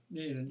different,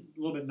 in a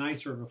little bit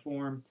nicer of a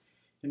form.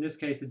 In this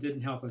case, it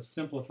didn't help us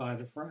simplify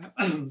the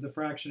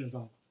fraction at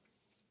all.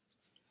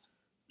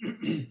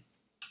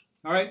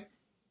 All right.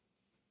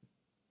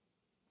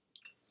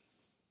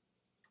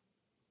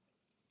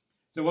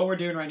 So what we're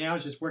doing right now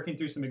is just working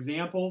through some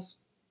examples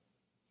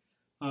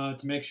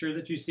to make sure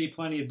that you see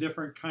plenty of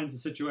different kinds of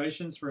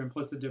situations for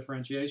implicit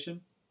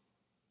differentiation.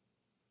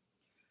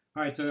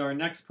 All right, so our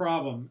next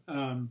problem.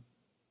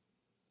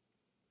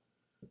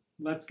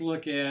 Let's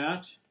look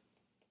at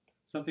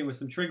something with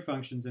some trig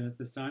functions in it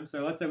this time.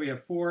 So let's say we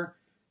have 4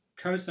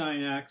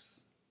 cosine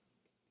x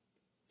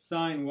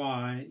sine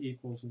y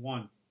equals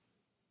 1.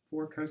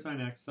 4 cosine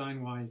x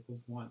sine y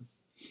equals 1.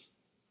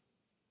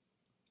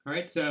 All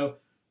right, so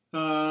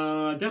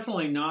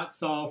definitely not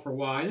solve for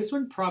y. This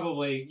one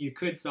probably you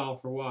could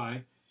solve for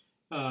y.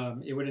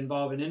 It would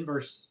involve an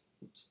inverse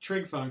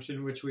trig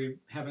function, which we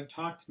haven't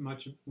talked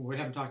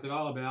at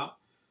all about.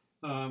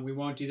 We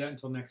won't do that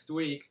until next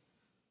week.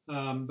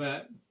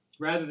 But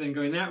rather than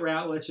going that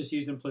route, let's just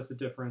use implicit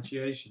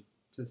differentiation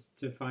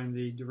to find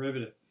the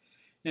derivative.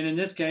 And in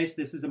this case,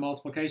 this is a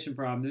multiplication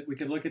problem. We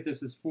could look at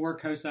this as 4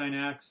 cosine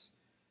x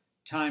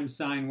times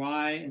sine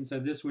y, and so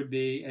this would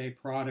be a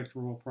product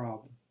rule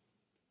problem.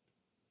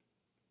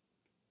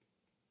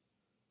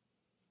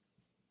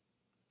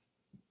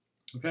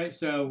 Okay,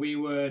 so we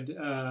would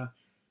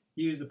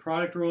use the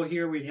product rule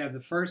here. We'd have the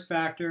first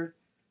factor,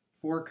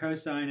 4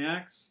 cosine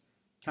x,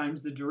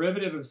 times the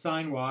derivative of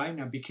sine y.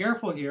 Now be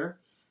careful here.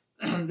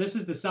 This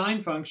is the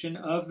sine function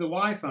of the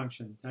y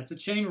function. That's a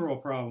chain rule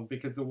problem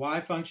because the y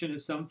function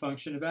is some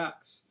function of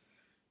x.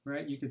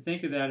 Right? You can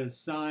think of that as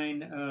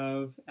sine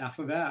of f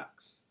of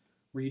x,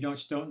 where you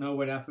just don't know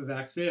what f of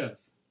x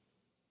is.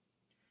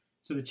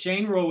 So the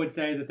chain rule would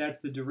say that that's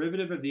the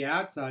derivative of the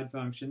outside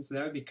function, so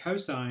that would be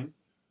cosine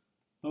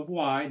of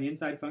y. The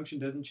inside function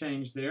doesn't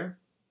change there,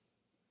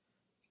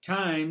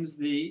 times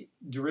the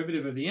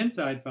derivative of the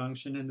inside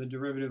function, and the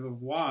derivative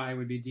of y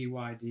would be dy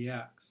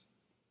dx.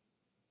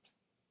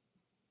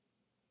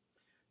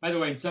 By the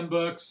way, in some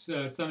books,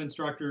 some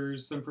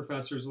instructors, some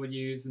professors will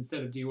use,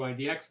 instead of dy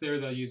dx there,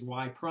 they'll use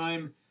y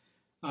prime.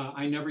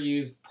 I never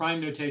use prime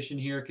notation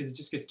here because it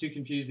just gets too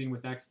confusing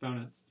with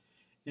exponents.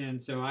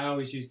 And so I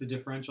always use the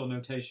differential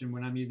notation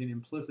when I'm using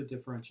implicit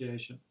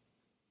differentiation.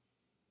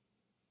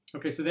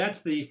 Okay, so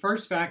that's the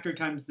first factor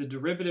times the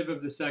derivative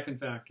of the second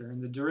factor.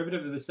 And the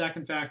derivative of the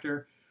second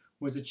factor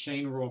was a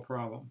chain rule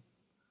problem.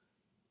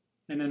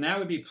 And then that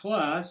would be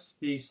plus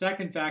the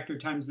second factor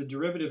times the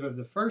derivative of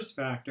the first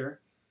factor.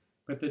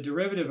 But the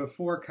derivative of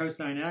 4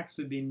 cosine x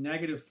would be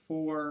negative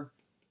 4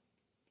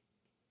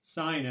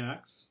 sine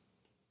x.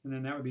 And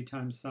then that would be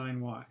times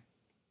sine y.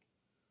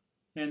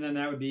 And then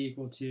that would be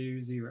equal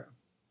to 0.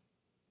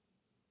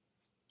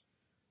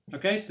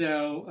 Okay,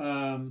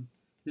 so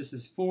this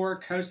is 4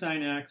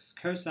 cosine x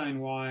cosine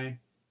y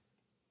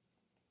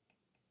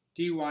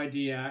dy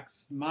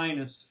dx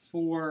minus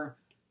 4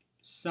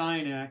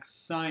 sine x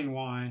sine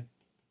y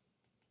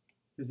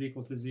is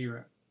equal to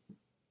 0.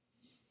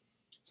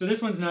 So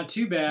this one's not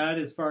too bad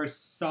as far as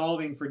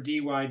solving for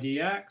dy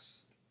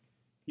dx.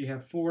 You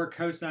have 4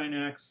 cosine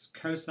x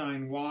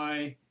cosine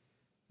y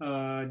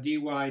dy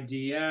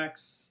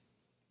dx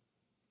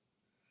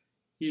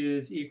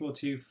is equal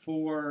to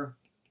 4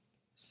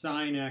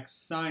 sine x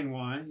sine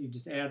y. You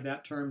just add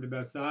that term to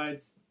both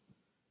sides.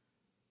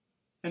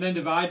 And then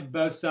divide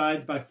both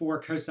sides by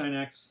 4 cosine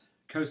x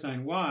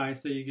cosine y,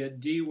 so you get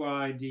dy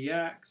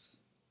dx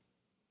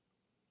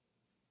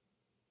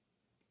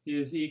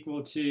is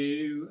equal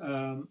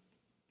to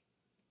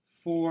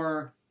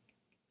 4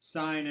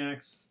 sine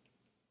x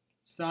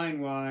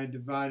sine y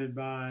divided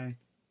by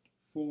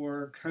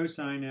 4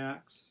 cosine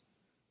x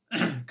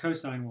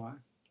cosine y.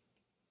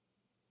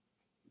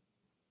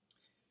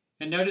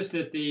 And notice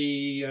that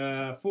the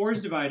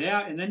 4's divide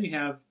out, and then you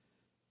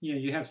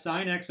have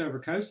sine x over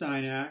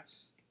cosine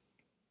x,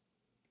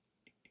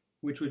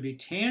 which would be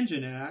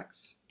tangent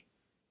x,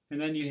 and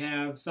then you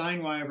have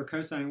sine y over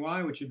cosine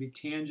y, which would be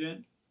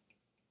tangent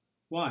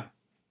y.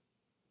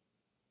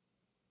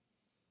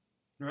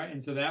 All right,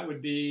 and so that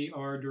would be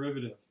our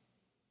derivative.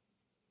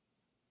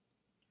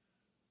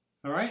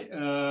 All right,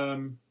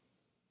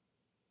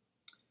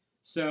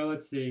 so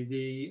let's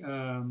see,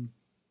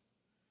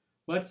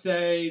 let's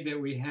say that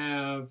we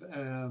have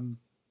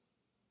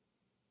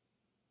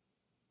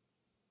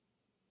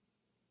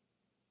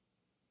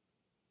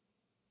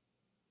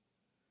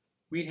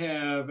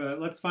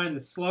let's find the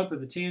slope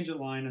of the tangent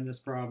line in this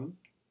problem.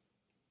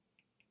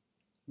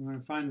 We want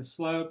to find the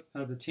slope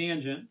of the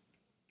tangent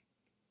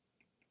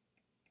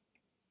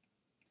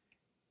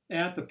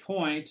at the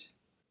point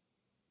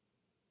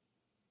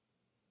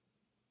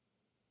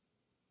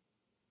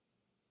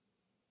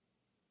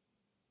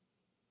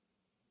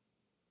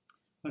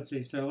let's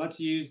see, so let's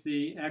use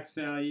the x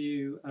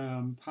value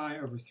pi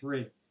over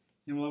 3,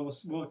 and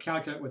we'll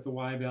calculate what the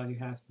y value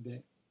has to be.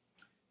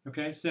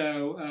 Okay,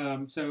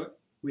 so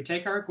we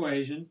take our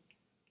equation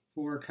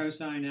for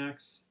cosine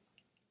x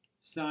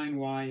sine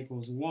y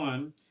equals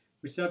 1.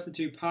 We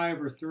substitute pi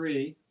over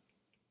 3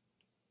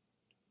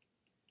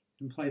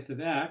 in place of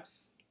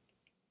x.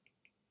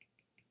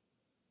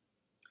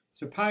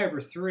 So pi over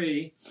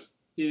 3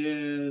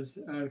 is,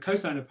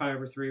 cosine of pi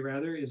over 3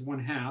 rather, is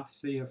 1/2.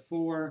 So you have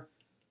 4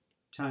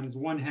 times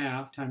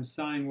 1/2 times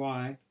sine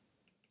y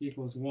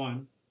equals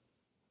 1.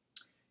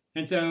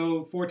 And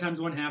so 4 times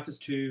 1/2 is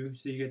 2.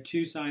 So you get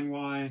 2 sine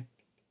y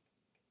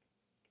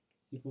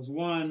equals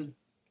 1.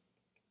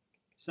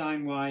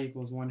 Sine y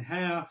equals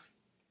 1/2.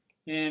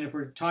 And if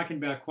we're talking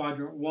about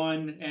quadrant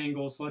 1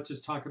 angles, so let's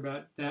just talk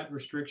about that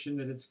restriction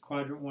that it's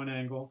quadrant 1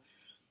 angle.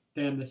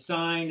 Then the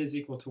sine is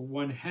equal to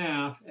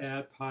 1/2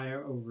 at pi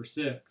over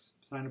 6.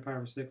 Sine of pi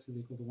over 6 is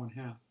equal to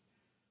 1/2.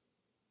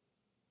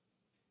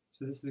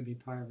 So this is going to be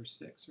pi over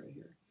 6 right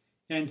here.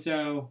 And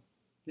so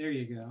there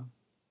you go.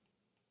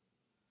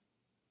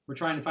 We're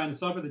trying to find the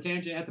slope of the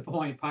tangent at the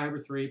point pi over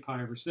 3,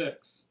 pi over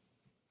 6.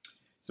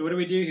 So what do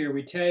we do here?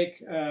 We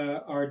take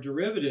our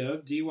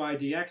derivative, dy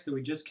dx, that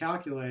we just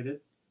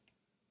calculated,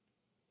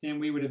 and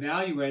we would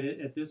evaluate it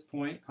at this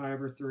point, pi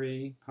over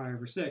 3, pi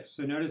over 6.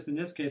 So notice in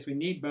this case, we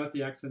need both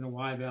the x and the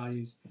y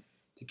values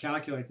to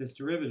calculate this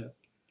derivative.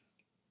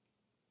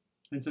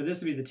 And so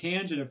this would be the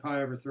tangent of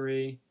pi over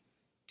 3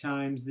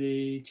 times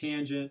the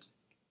tangent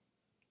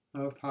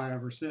of pi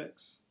over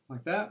 6,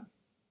 like that.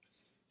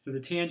 So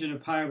the tangent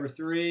of pi over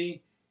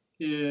 3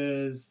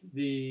 is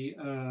the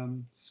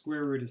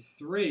square root of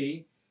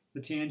 3. The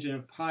tangent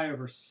of pi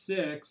over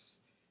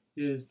 6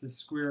 is the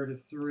square root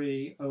of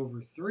 3 over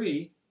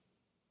 3.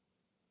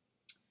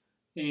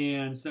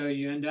 And so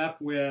you end up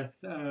with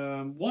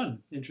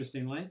 1,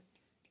 interestingly,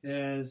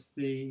 as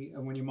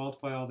when you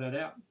multiply all that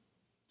out.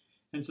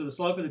 And so the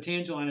slope of the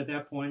tangent line at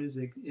that point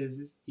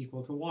is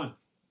equal to 1.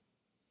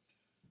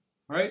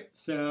 All right,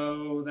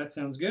 so that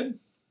sounds good.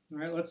 All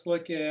right, let's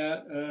look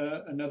at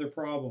another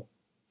problem.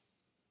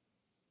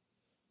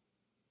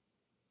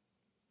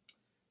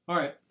 All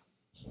right.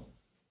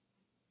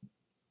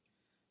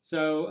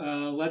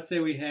 So let's say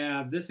we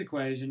have this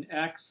equation,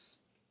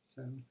 x,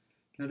 so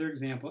another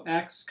example,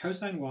 x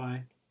cosine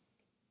y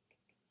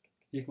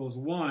equals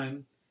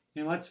 1.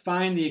 And let's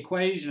find the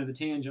equation of the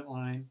tangent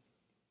line.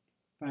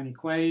 Find the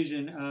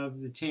equation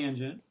of the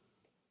tangent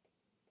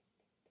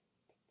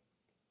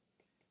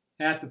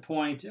at the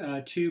point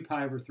 2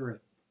 pi over 3.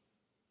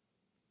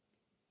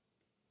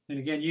 And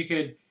again, you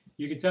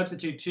could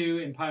substitute 2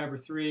 and pi over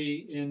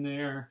 3 in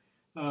there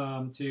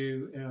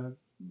to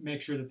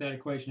make sure that that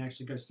equation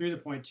actually goes through the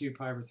point 2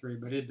 pi over 3,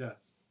 but it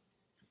does.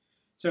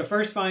 So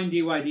first find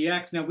dy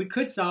dx. Now we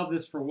could solve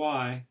this for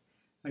y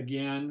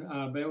again,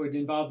 but it would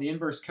involve the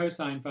inverse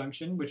cosine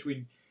function, which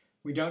we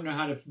don't know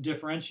how to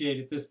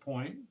differentiate at this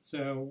point.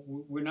 So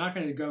we're not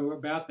going to go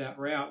about that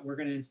route. We're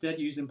going to instead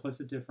use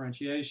implicit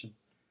differentiation.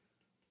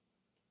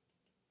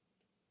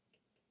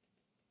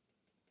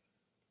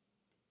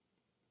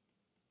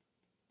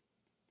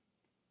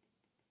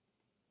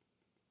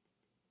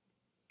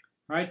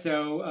 All right,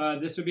 so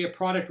this would be a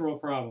product rule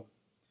problem.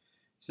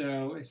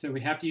 So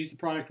we have to use the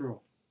product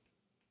rule.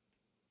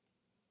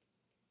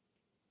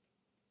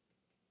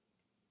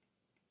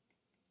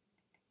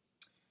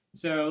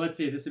 So let's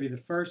see, this would be the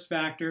first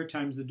factor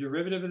times the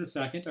derivative of the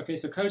second. Okay,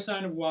 so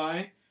cosine of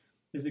y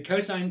is the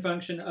cosine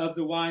function of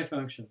the y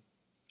function.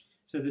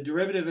 So the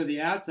derivative of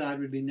the outside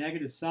would be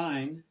negative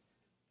sine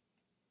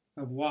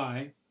of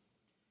y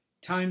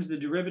times the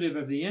derivative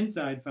of the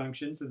inside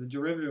function. So the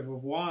derivative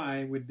of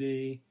y would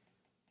be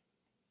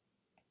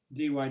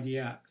dy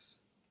dx.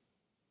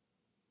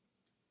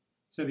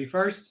 So it'd be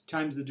first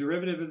times the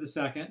derivative of the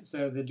second.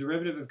 So the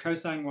derivative of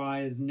cosine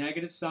y is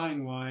negative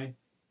sine y.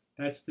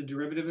 That's the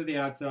derivative of the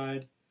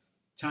outside,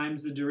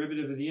 times the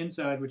derivative of the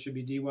inside, which would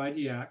be dy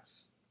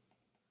dx,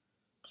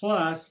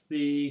 plus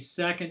the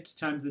second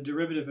times the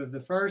derivative of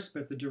the first,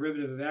 but the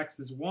derivative of x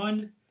is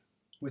 1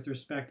 with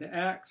respect to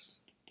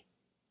x.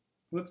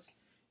 Whoops.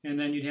 And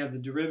then you'd have the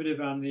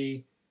derivative on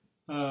the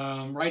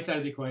right side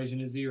of the equation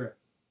is 0.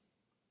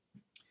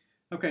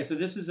 Okay, so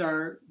this is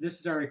our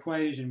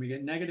equation. We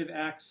get negative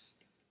x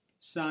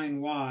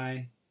sine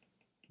y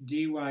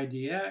dy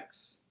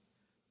dx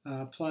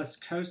plus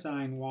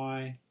cosine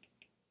y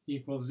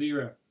equals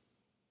 0.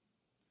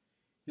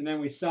 And then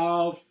we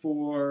solve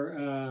for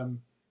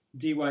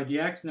dy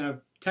dx.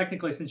 Now,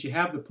 technically, since you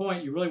have the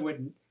point, you really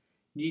wouldn't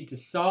need to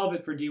solve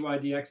it for dy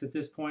dx at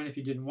this point if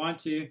you didn't want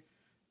to,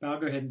 but I'll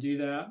go ahead and do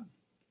that.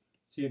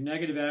 So you have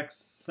negative x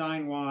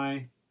sine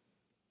y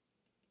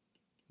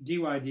dy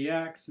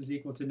dx is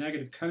equal to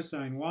negative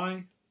cosine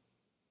y.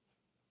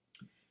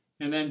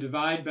 And then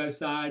divide both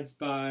sides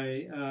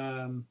by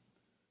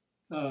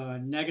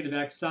negative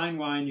x sine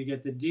y, and you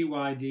get the dy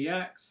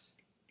dx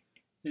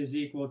is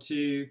equal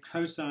to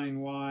cosine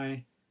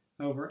y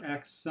over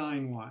x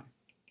sine y.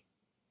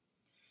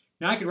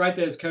 Now I could write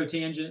that as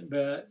cotangent,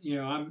 but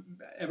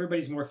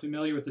everybody's more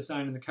familiar with the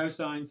sine and the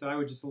cosine, so I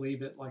would just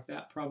leave it like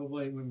that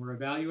probably when we're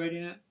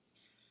evaluating it.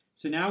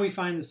 So now we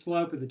find the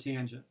slope of the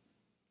tangent.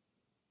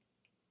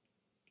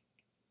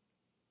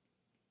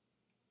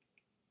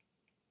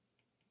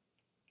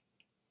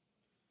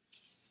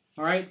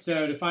 All right,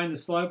 so to find the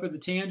slope of the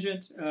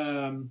tangent,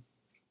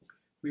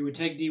 we would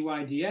take dy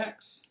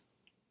dx,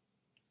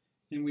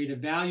 and we'd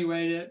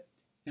evaluate it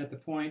at the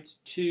point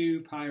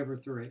 2 pi over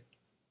 3.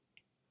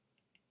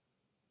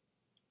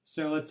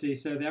 So let's see,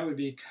 so that would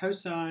be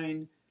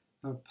cosine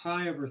of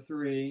pi over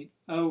 3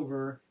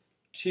 over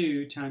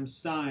 2 times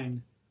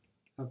sine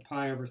of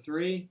pi over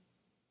 3.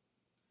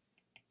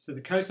 So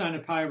the cosine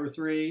of pi over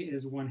 3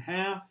 is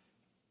 1/2,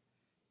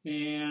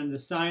 and the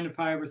sine of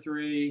pi over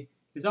 3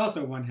 is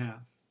also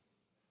 1/2.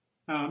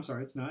 Oh, I'm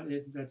sorry, it's not.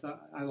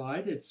 I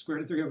lied. It's square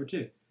root of 3 over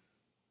 2.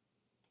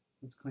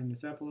 Let's clean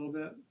this up a little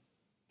bit.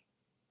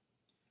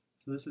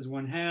 So this is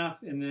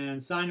 1/2, and then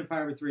sine of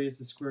pi over 3 is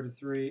the square root of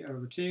 3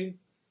 over 2.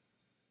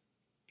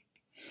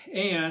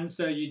 And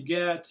so you'd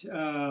get,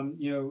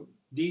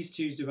 these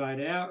twos divide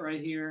out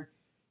right here.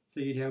 So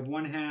you'd have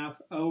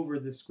 1/2 over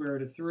the square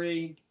root of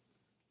 3,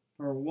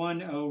 or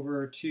 1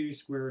 over 2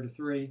 square root of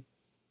 3,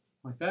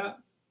 like that.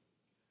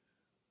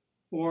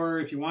 Or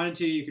if you wanted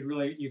to, you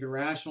could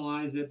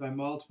rationalize it by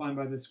multiplying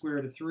by the square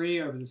root of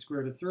 3 over the square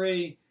root of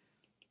 3,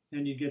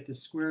 and you get the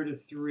square root of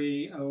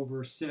 3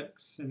 over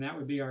 6, and that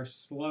would be our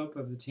slope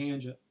of the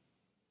tangent.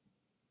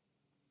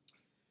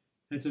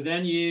 And so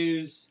then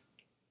use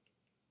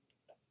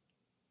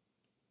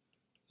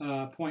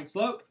point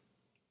slope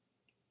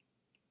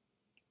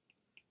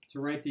to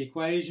write the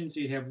equation. So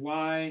you'd have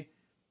y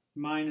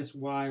minus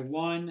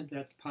y1,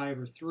 that's pi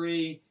over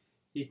 3,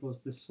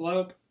 equals the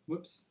slope.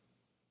 Whoops.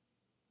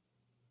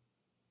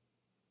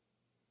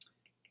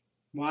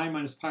 Y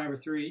minus pi over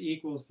 3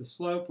 equals the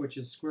slope, which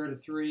is square root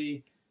of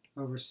 3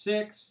 over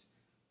 6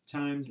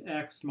 times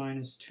x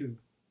minus 2,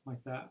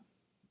 like that.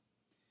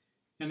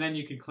 And then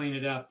you could clean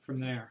it up from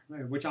there,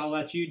 which I'll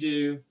let you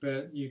do,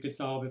 but you could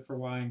solve it for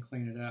y and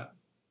clean it up.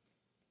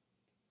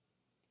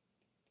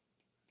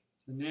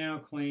 So now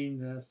clean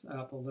this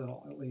up a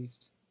little, at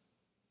least.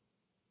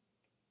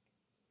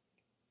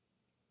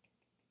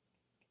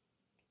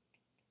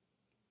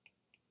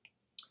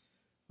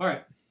 All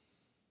right.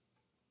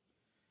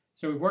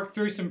 So we've worked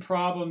through some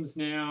problems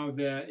now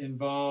that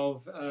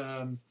involve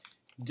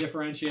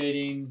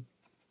differentiating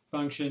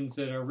functions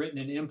that are written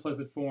in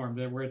implicit form,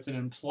 where it's an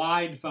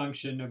implied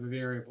function of a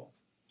variable.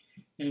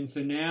 And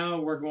so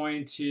now we're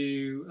going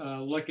to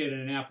look at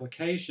an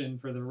application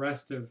for the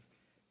rest of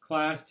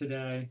class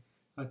today,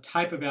 a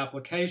type of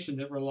application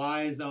that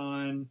relies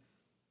on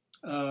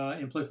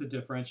implicit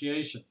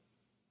differentiation.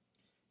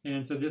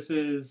 And so this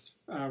is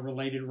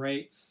related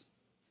rates.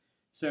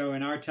 So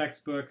in our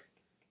textbook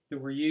that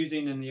we're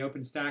using, in the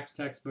OpenStax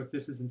textbook,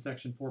 this is in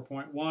section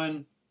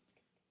 4.1.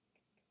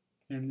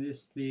 And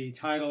the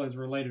title is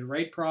Related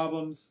Rate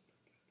Problems.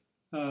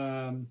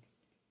 And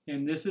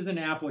this is an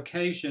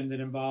application that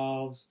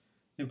involves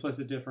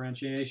implicit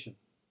differentiation.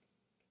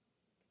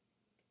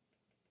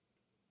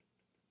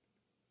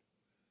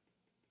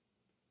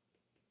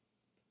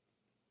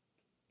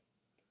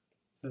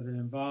 So that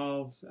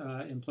involves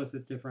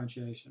implicit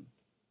differentiation.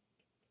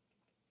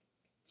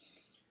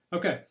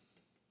 Okay.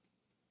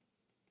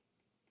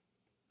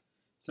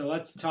 So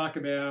let's talk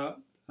about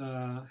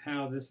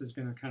how this is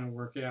going to kind of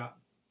work out.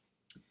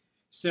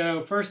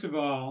 So first of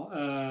all,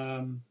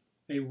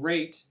 a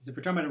rate, if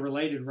we're talking about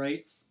related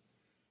rates,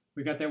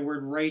 we got that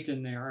word rate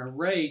in there. A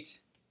rate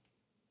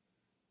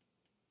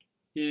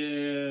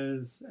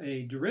is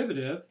a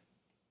derivative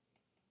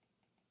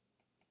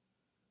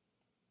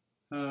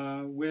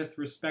with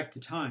respect to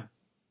time.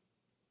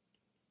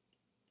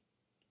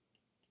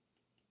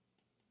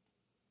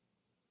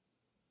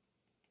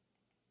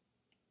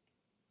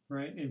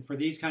 Right? And for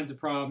these kinds of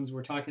problems,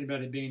 we're talking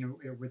about it being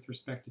with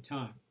respect to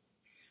time.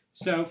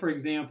 So, for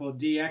example,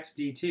 dx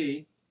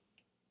dt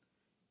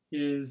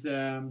is,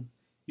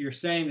 you're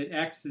saying that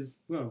x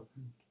is,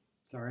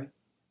 dx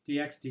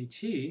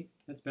dt,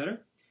 that's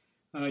better.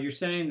 You're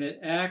saying that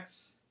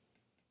x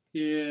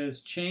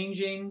is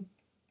changing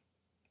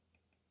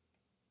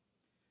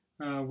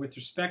with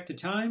respect to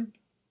time.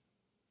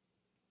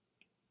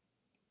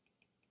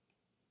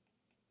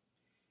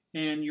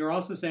 And you're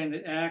also saying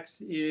that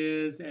x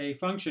is a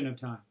function of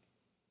time.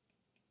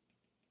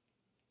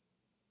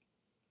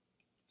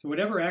 So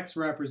whatever x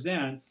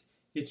represents,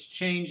 it's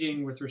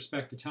changing with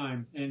respect to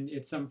time, and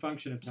it's some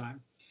function of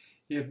time.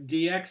 If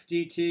dx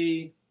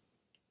dt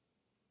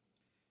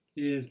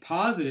is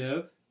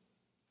positive,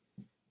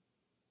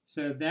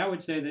 so that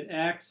would say that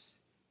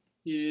x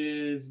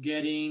is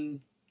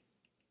getting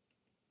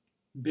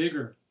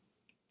bigger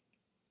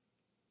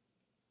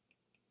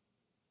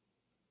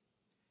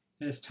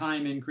as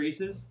time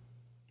increases.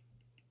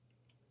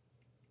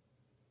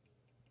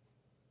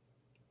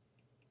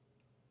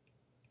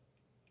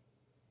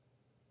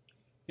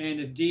 And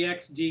if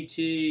dx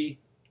dt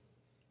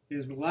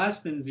is less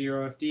than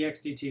 0, if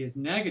dx dt is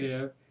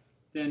negative,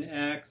 then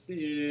x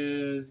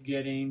is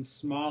getting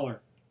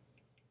smaller.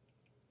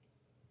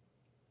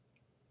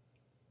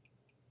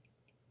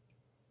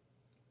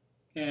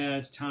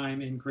 As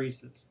time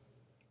increases.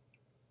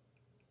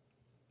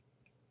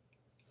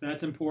 So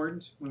that's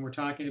important when we're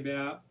talking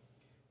about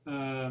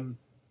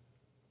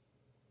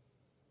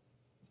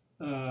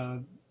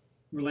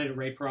related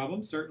rate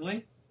problems,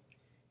 certainly.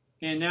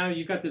 And now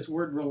you've got this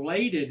word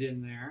related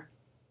in there.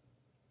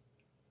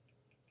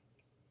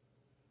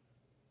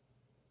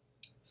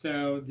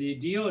 So the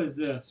deal is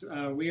this.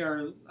 We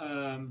are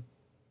going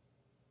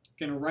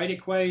to write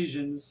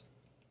equations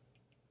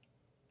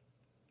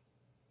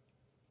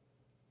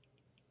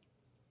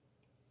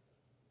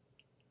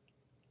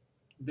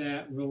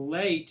that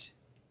relate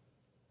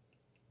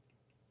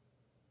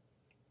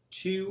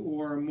two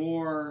or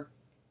more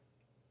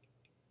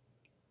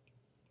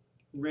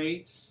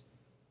rates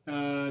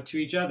to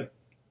each other.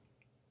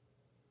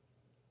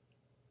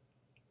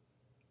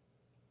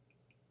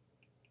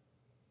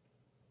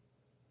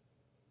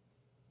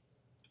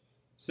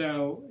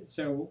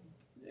 So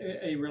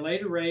a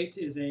related rate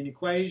is an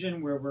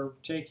equation where we're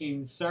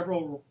taking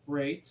several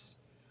rates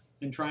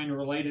and trying to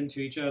relate them to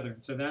each other.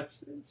 So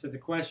the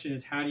question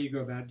is, how do you go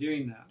about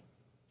doing that?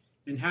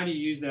 And how do you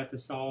use that to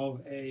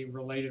solve a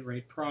related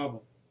rate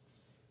problem?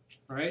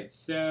 All right,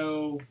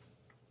 so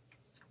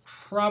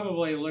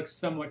probably looks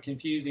somewhat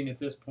confusing at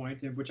this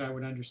point, which I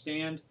would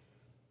understand.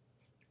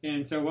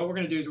 And so what we're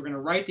going to do is we're going to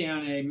write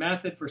down a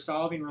method for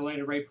solving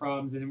related rate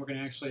problems, and then we're going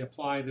to actually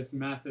apply this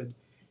method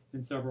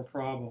in several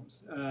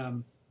problems.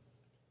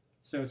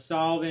 So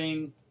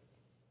solving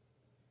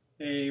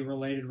a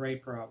related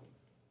rate problem.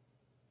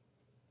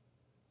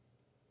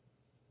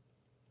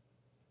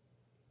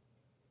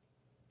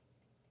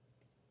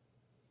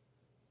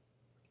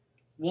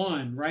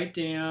 One, write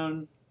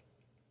down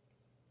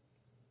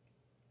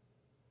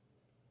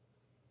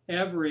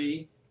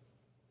every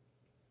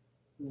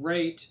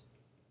rate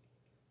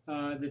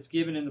that's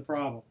given in the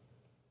problem.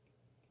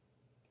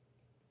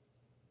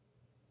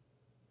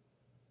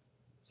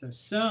 So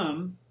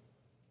some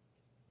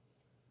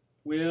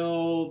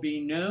will be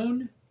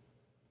known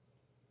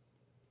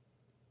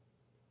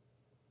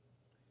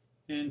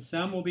and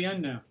some will be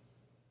unknown.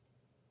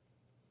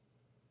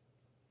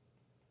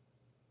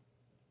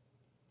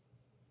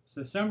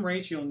 So some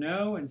rates you'll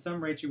know and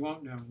some rates you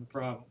won't know in the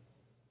problem.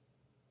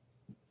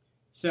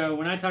 So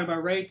when I talk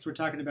about rates, we're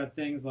talking about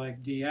things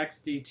like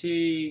dx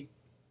dt,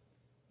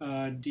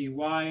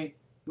 dy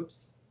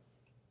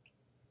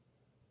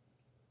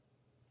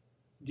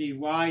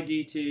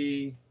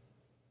dt,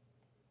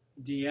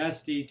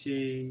 ds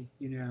dt,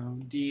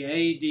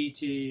 dA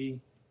dt.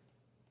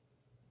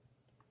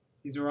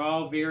 These are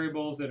all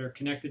variables that are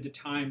connected to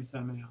time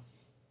somehow.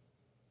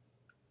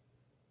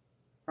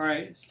 All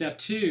right, step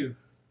 2.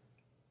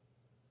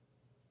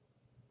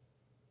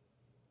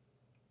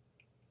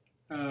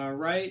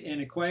 Write an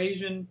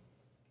equation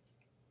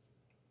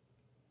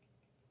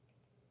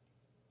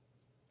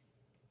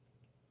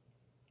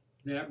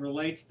that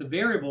relates the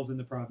variables in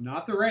the problem,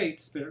 not the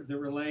rates, but that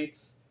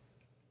relates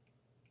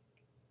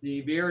the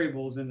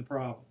variables in the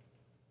problem.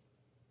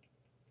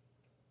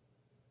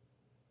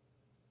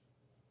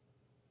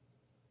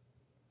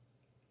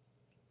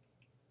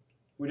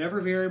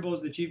 Whatever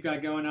variables that you've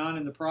got going on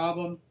in the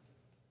problem,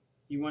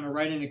 you want to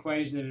write an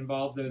equation that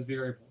involves those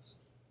variables.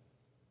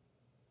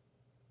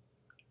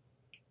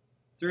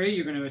 3,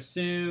 you're going to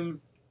assume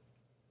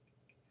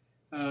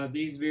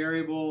these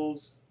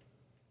variables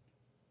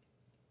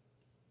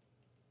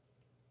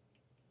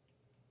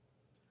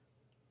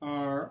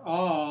are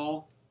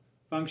all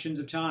functions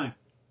of time.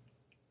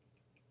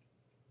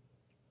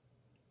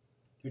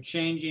 They're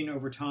changing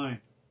over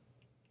time.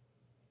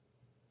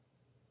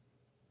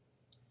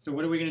 So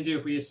what are we going to do?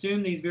 If we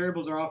assume these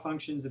variables are all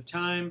functions of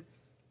time,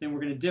 then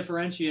we're going to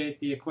differentiate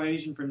the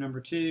equation from number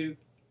 2.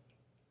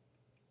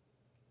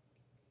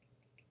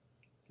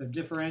 So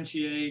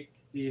differentiate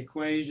the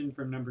equation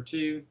from number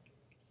 2.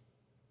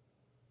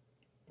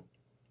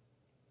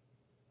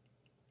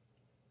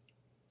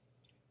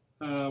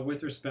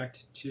 With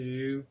respect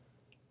to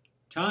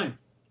time.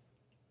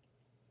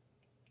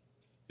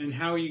 And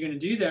how are you going to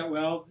do that?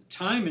 Well,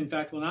 time, in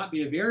fact, will not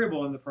be a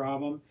variable in the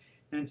problem,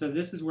 and so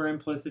this is where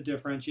implicit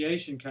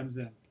differentiation comes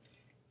in.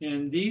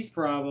 In these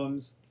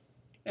problems,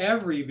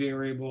 every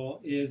variable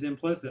is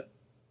implicit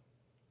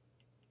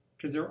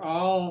because they're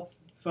all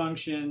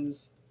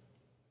functions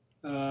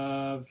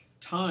of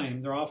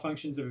time. They're all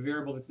functions of a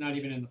variable that's not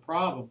even in the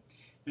problem.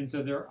 And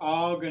so they're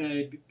all going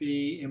to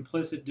be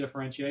implicit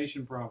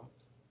differentiation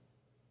problems.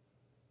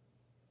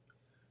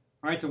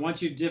 All right, so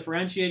once you've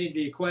differentiated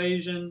the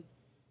equation,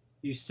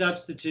 you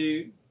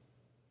substitute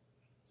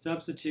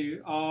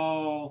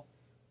all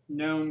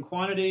known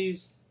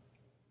quantities.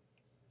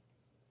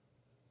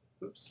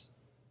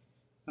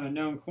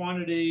 Known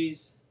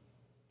quantities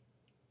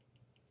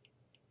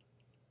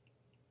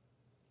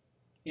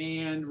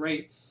and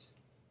rates.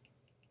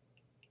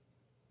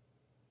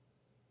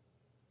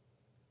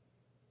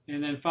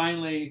 And then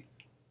finally,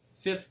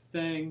 fifth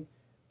thing,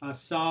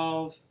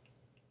 solve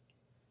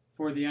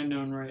for the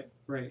unknown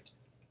rate.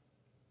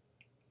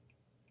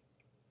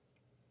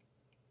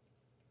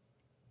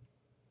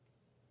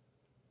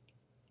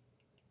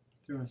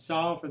 So we're going to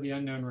solve for the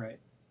unknown rate.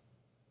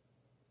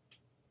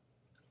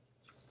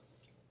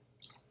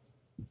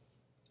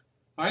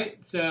 All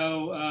right,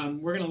 so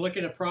we're going to look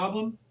at a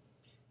problem,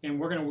 and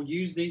we're going to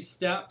use these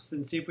steps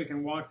and see if we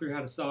can walk through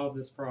how to solve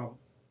this problem.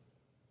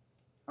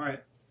 All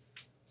right,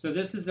 so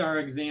this is our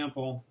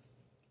example,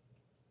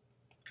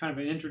 kind of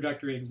an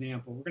introductory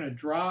example. We're going to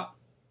drop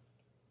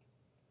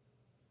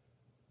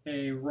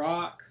a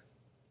rock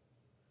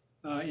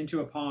into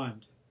a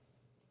pond.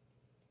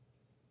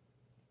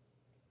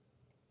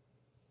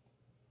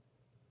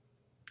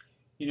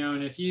 You know,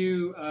 and if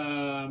you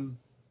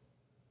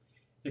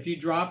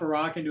drop a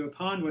rock into a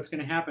pond, what's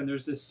going to happen?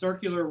 There's this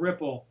circular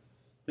ripple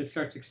that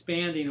starts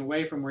expanding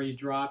away from where you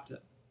dropped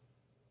it.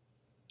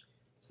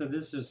 So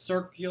this is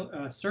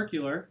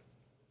circular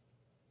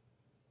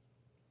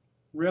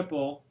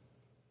ripple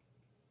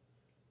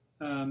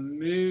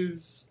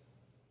moves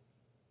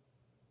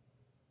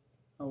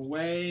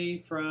away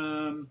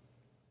from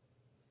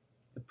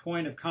the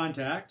point of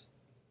contact.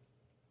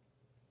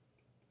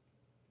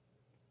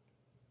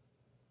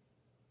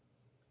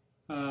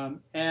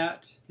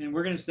 And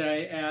we're going to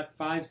say at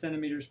 5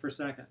 centimeters per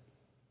second.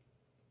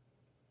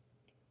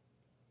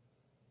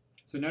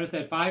 So notice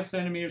that 5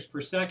 centimeters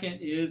per second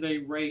is a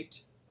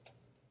rate,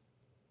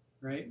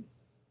 right?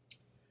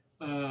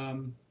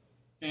 And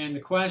the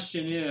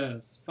question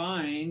is,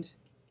 find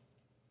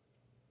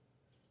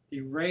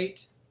the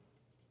rate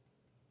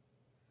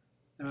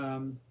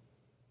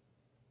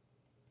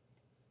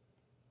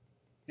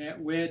at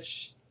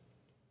which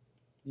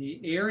the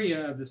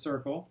area of the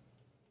circle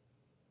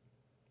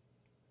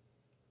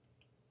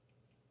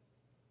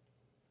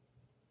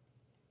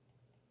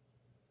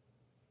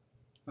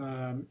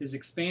is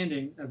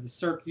expanding of the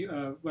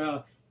circular,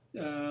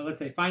 let's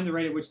say find the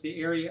rate at which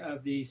the area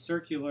of the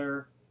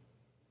circular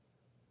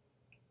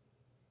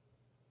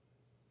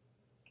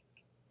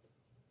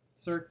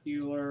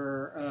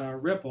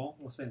ripple,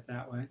 we'll say it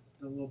that way,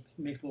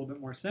 makes a little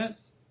bit more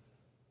sense.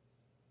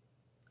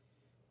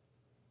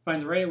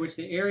 Find the rate at which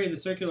the area of the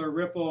circular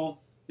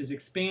ripple is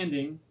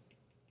expanding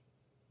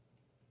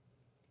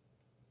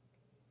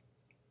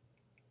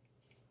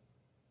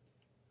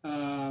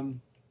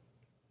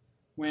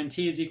when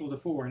t is equal to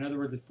 4. In other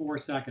words, at 4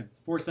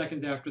 seconds. 4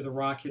 seconds after the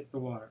rock hits the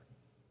water.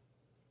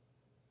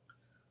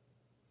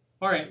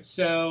 All right,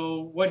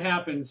 so what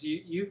happens?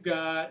 You've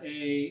got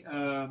a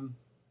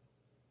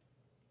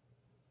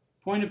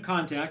point of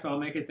contact. I'll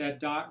make it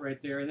that dot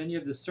right there. And then you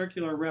have the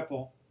circular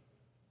ripple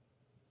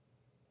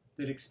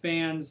that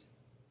expands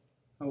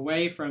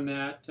away from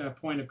that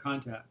point of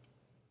contact.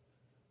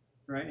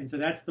 Right, and so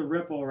that's the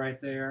ripple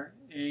right there.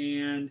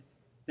 And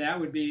that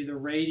would be the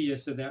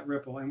radius of that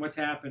ripple. And what's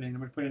happening? I'm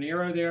going to put an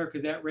arrow there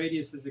because that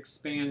radius is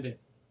expanding.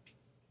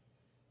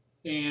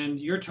 And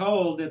you're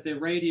told that the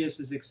radius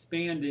is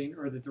expanding,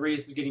 or that the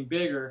radius is getting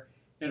bigger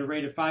at a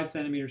rate of 5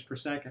 centimeters per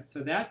second.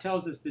 So that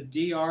tells us the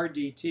dr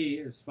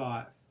dt is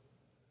 5.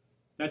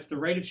 That's the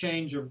rate of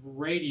change of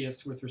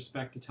radius with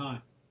respect to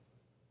time.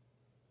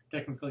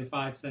 Technically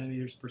 5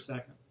 centimeters per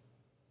second.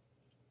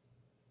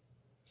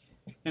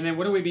 And then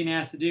what are we being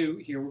asked to do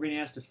here? We're being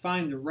asked to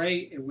find the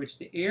rate at which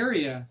the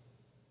area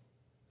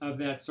of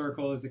that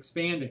circle is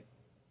expanding.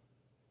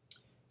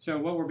 So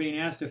what we're being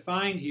asked to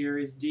find here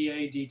is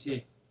dA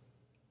dt.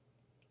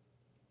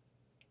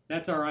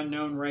 That's our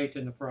unknown rate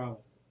in the problem.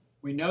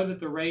 We know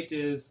that the rate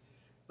is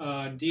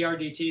dr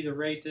dt, the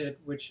rate at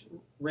which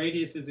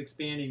radius is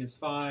expanding is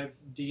 5.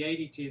 dA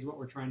dt is what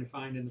we're trying to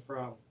find in the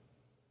problem.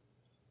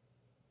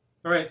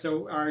 All right,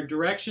 so our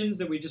directions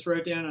that we just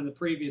wrote down on the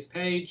previous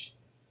page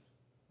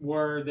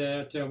were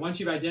that once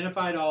you've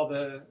identified all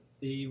the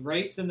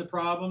rates in the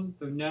problem,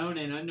 the known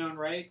and unknown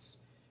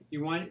rates,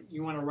 you want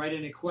to write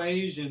an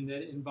equation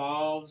that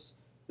involves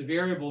the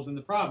variables in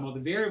the problem. Well, the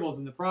variables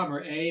in the problem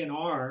are a and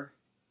r,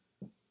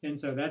 and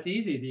so that's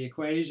easy. The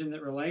equation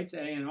that relates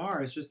a and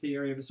r is just the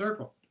area of a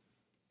circle.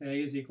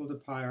 A is equal to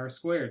pi r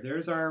squared.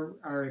 There's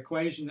our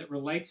equation that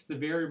relates the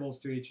variables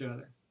to each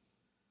other.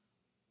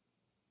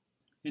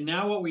 And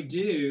now what we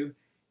do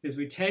is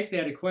we take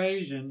that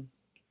equation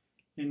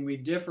and we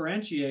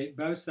differentiate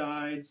both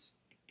sides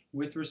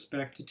with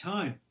respect to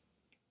time.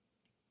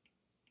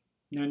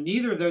 Now,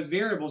 neither of those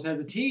variables has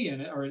a t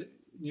in it, or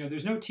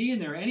there's no t in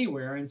there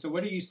anywhere. And so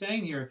what are you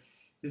saying here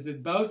is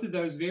that both of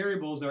those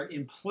variables are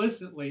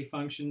implicitly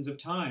functions of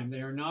time.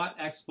 They are not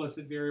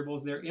explicit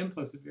variables, they're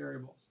implicit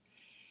variables.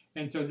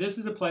 And so this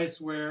is a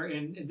place where,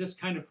 in this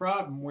kind of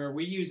problem, where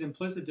we use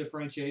implicit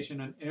differentiation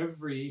on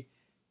every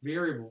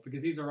variable,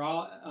 because these are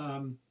all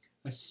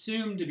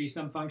assumed to be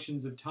some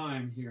functions of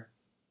time here.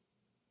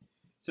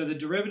 So the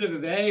derivative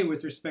of a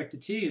with respect to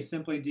t is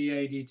simply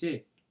dA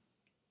dt.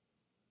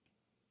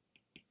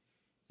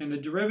 And the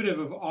derivative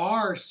of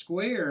r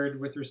squared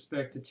with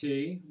respect to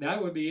t,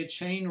 that would be a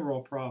chain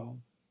rule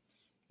problem.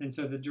 And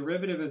so the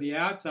derivative of the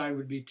outside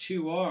would be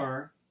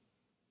 2r,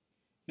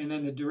 And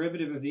then the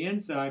derivative of the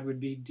inside would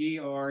be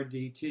dr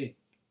dt.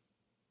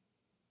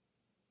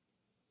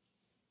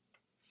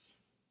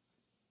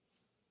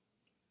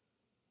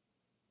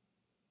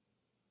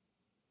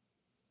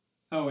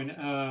 Oh,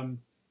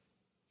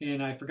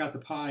 and I forgot the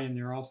pi in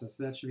there also.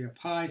 So that should be a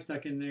pi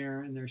stuck in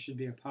there, and there should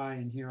be a pi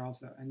in here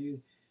also. I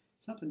knew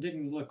something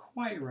didn't look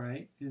quite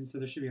right, and so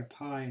there should be a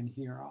pi in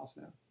here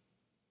also.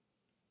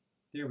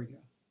 There we go.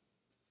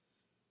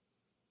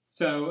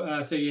 So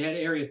you had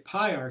areas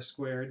pi r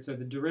squared, so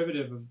the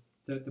derivative of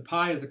the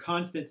pi is a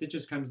constant that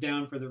just comes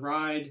down for the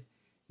ride,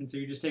 and so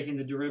you're just taking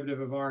the derivative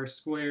of r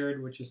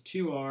squared, which is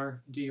 2r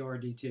dr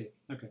dt.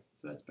 Okay,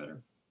 so that's better.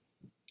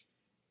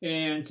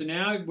 And so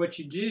now what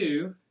you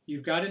do,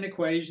 you've got an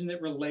equation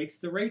that relates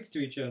the rates to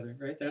each other,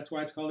 right? That's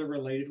why it's called a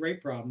related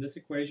rate problem. This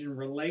equation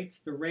relates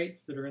the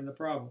rates that are in the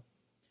problem.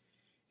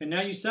 And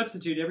now you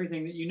substitute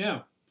everything that you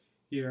know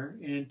here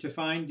and to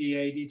find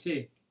dA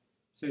dt.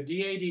 So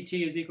dA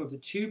dt is equal to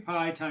 2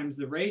 pi times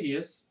the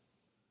radius.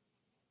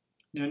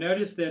 Now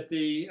notice that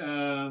the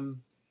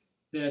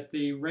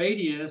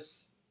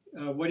radius,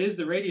 what is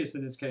the radius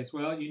in this case?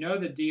 Well, you know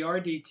that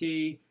dr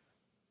dt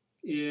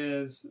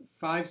is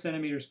 5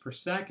 centimeters per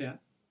second.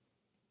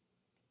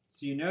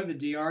 So you know that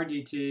dr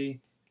dt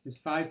is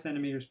 5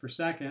 centimeters per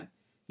second.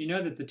 You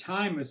know that the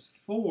time was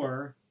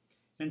 4,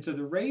 and so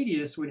the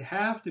radius would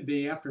have to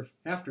be,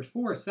 after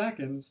 4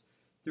 seconds,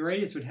 the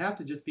radius would have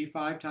to just be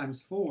 5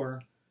 times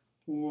 4,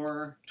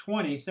 or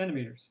 20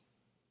 centimeters.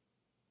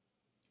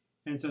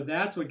 And so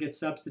that's what gets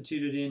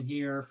substituted in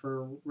here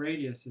for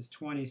radius is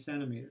 20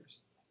 centimeters.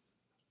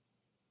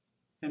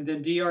 And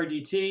then dr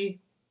dt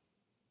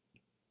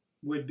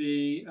would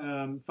be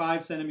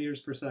 5 centimeters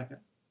per second.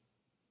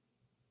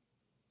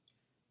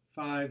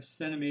 5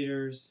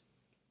 centimeters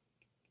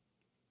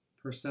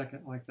per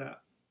second, like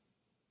that.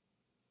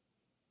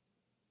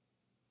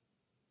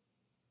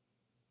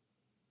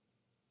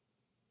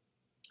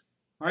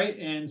 All right,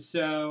 and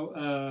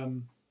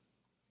so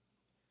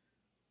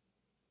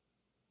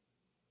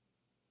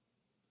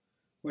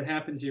what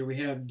happens here? We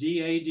have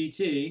dA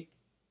dt,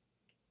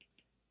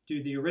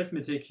 do the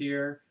arithmetic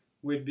here,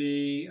 would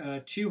be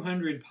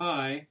 200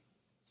 pi.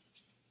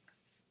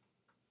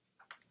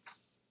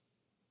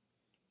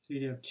 So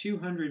you'd have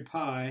 200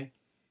 pi,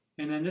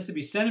 and then this would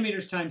be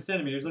centimeters times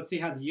centimeters. Let's see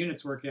how the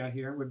units work out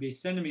here. It would be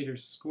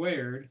centimeters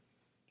squared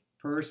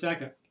per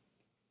second,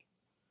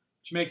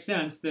 which makes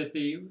sense that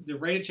the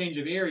rate of change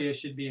of area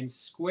should be in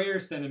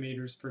square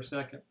centimeters per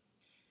second.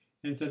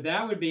 And so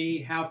that would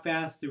be how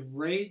fast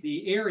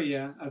the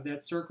area of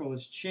that circle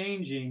is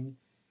changing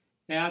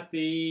at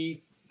the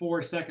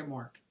 4-second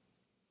mark.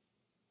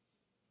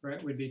 Right,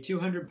 it would be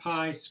 200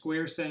 pi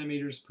square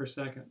centimeters per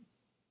second.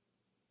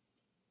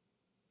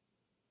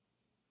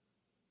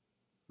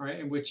 All right,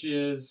 and which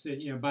is,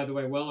 you know, by the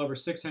way, well over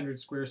 600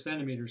 square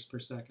centimeters per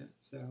second.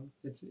 So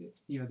it's,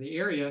 you know, the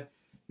area,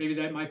 maybe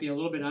that might be a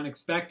little bit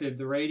unexpected.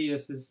 The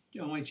radius is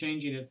only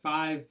changing at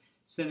 5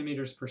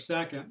 centimeters per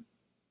second.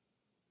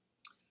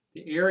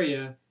 The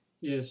area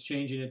is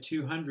changing at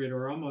 200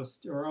 or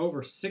almost or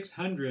over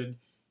 600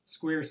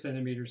 square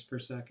centimeters per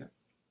second.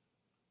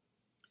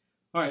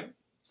 All right,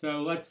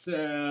 so let's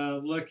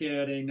look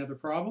at another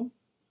problem.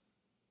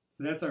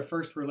 So that's our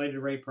first related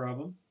rate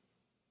problem.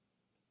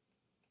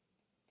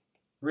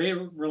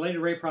 Related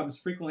rate problems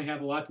frequently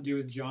have a lot to do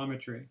with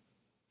geometry.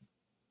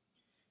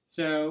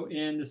 So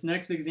in this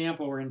next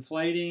example, we're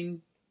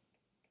inflating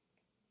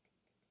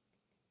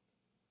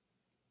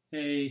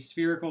a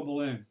spherical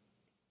balloon.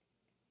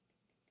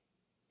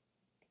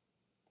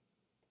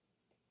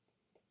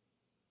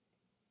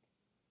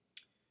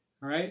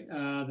 All right,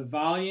 the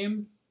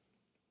volume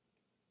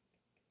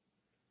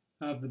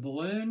of the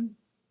balloon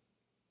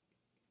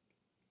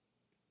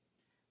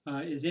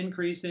is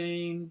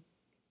increasing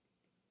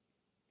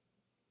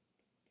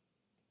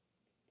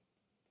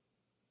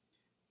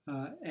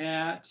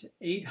at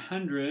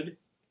 800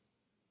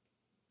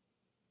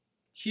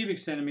 cubic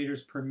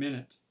centimeters per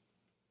minute.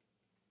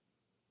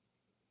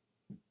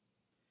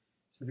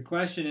 So the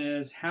question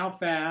is, how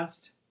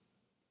fast,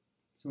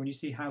 so when you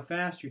see how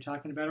fast, you're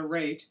talking about a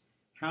rate.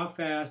 How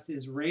fast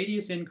is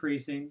radius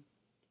increasing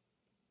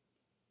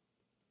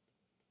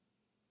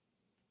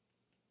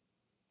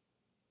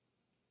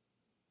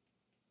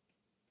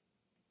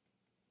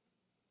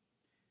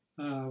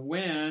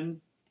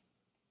when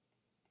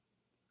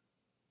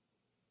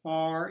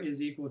r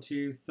is equal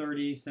to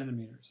 30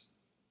 centimeters?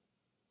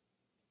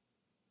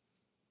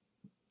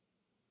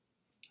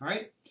 All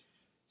right,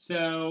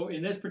 so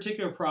in this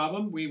particular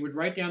problem, we would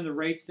write down the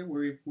rates that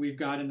we've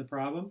got in the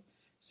problem.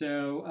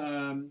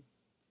 So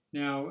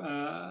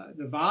now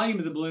the volume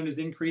of the balloon is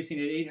increasing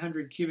at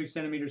 800 cubic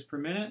centimeters per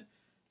minute.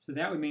 So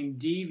that would mean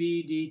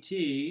dV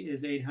dt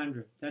is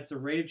 800. That's the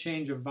rate of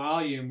change of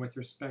volume with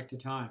respect to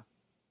time.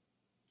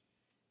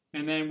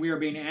 And then we are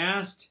being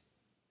asked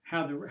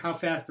how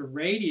fast the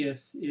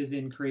radius is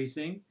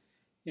increasing.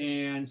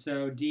 And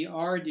so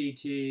dr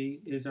dt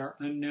is our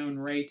unknown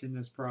rate in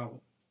this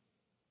problem.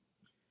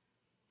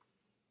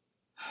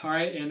 All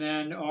right, and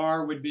then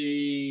r would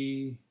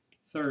be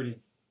 30.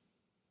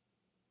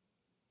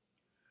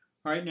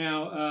 All right,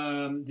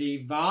 now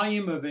the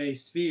volume of a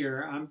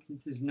sphere,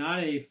 this is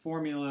not a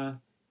formula.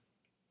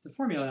 It's a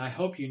formula I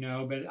hope you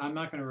know, but I'm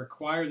not going to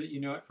require that you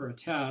know it for a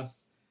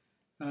test.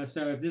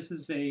 So if this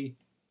is a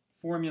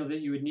formula that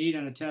you would need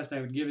on a test,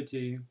 I would give it to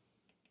you.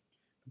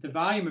 But the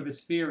volume of a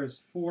sphere is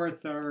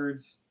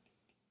 4/3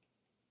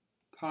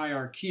 pi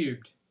r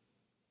cubed.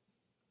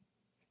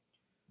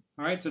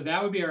 All right, so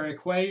that would be our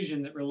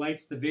equation that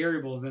relates the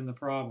variables in the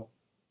problem.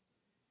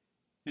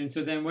 And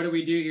so then what do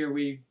we do here?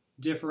 We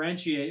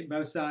differentiate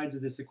both sides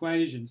of this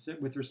equation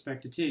with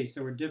respect to t.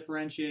 So we're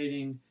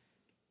differentiating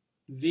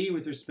v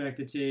with respect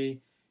to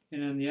t,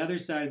 and on the other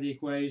side of the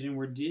equation,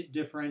 we're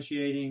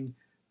differentiating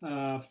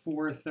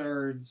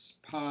 4/3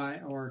 pi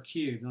r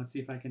cubed. Let's see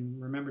if I can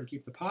remember to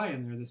keep the pi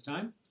in there this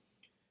time.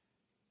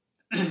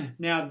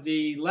 Now,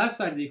 the left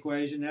side of the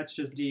equation, that's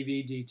just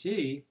dv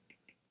dt.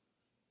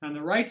 On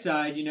the right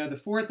side, you know, the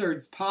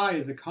 4/3 pi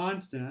is a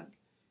constant,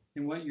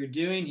 and what you're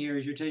doing here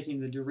is you're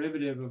taking the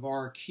derivative of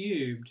r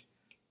cubed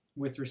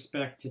with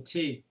respect to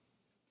t.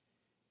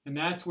 And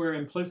that's where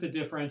implicit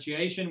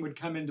differentiation would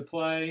come into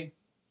play,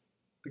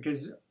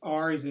 because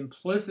r is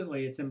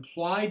implicitly, it's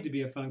implied to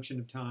be a function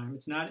of time.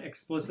 It's not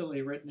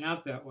explicitly written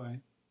out that way.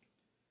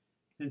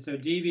 And so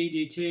dv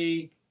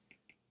dt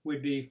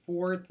would be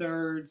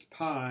 4/3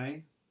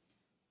 pi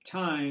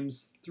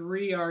times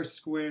 3r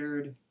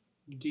squared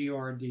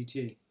dr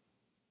dt.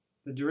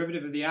 The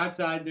derivative of the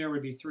outside there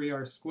would be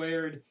 3r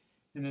squared,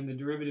 and then the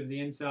derivative of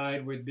the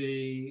inside would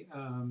be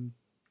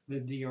the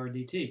dr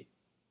dt.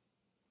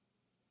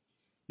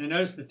 Now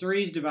notice the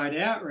 3's divide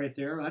out right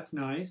there. Well, that's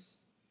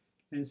nice.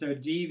 And so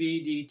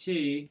dv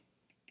dt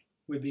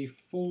would be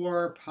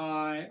 4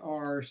 pi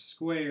r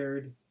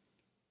squared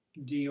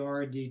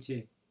dr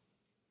dt.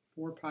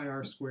 4 pi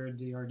r squared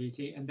dr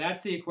dt. And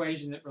that's the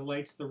equation that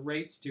relates the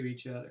rates to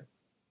each other.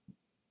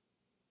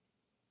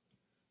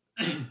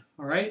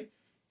 All right?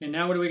 And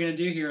now what are we going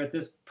to do here at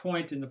this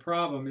point in the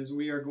problem is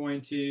we are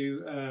going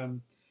to,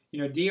 you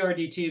know, dr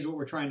dt is what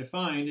we're trying to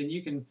find, and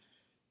you can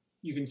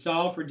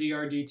solve for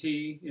dr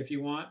dt if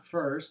you want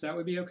first. That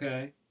would be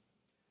okay.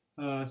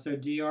 So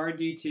dr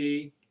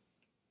dt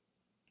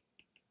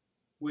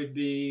would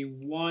be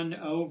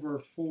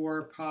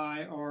 1/4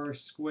 pi r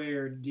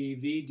squared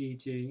dv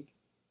dt.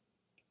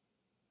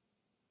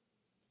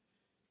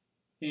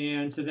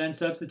 And so then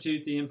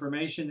substitute the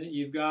information that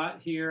you've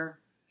got here.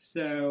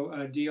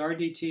 So dr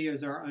dt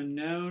is our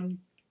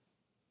unknown.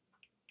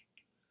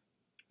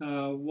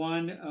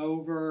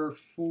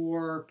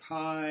 1/4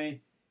 pi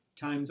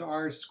times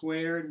r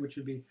squared, which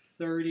would be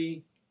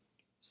 30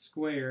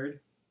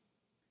 squared,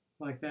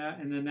 like that.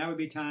 And then that would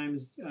be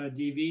times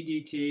dv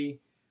dt,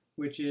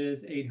 which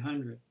is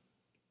 800,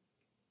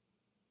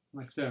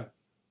 like so.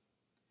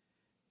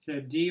 So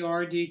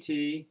dr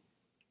dt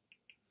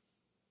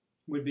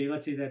would be,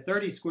 let's see, that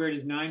 30 squared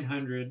is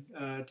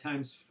 900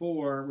 times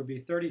 4 would be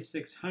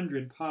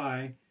 3600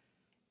 pi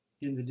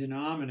in the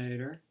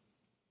denominator,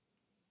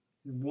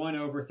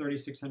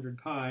 1/3600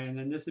 pi, and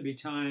then this would be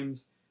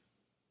times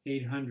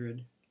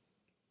 800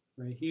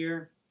 right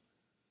here.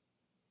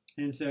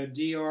 And so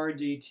dr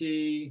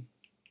dt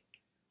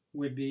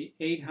would be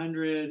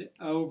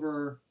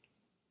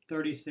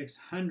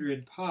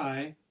 800/3600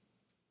 pi.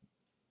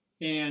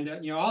 And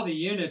you know, all the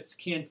units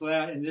cancel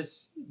out, and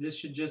this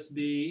should just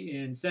be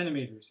in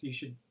centimeters. You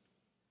should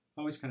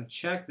always kind of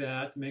check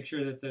that to make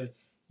sure that the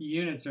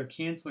units are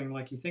canceling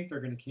like you think they're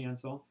going to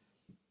cancel.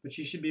 But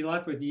you should be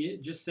left with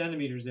just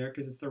centimeters there,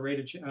 because it's the rate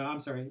of,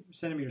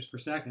 centimeters per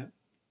second.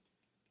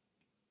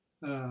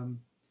 And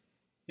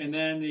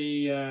then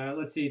the,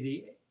 let's see,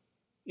 the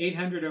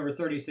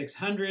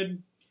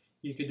 800/3600,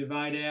 you could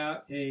divide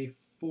out a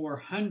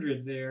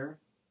 400 there.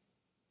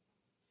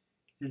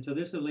 And so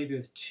this will leave you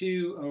with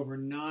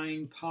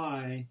 2/9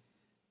 pi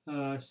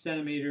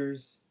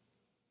centimeters.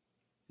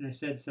 And I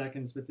said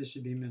seconds, but this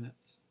should be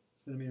minutes,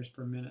 centimeters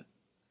per minute,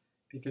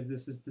 because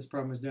this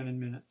problem was done in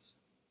minutes.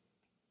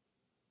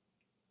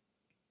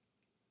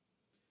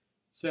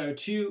 So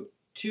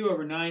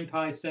 2/9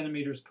 pi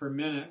centimeters per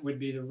minute would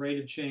be the rate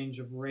of change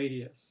of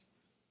radius,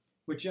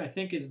 which I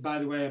think is, by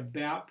the way,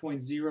 about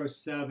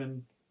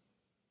 0.07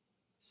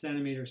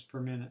 centimeters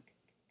per minute.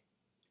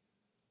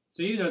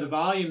 So even though the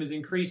volume is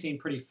increasing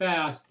pretty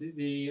fast,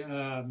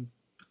 it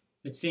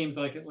seems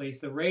like at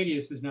least the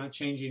radius is not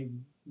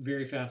changing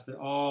very fast at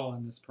all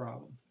in this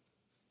problem.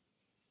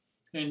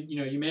 And you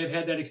know, you may have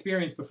had that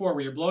experience before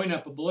where you're blowing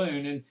up a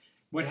balloon, and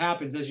what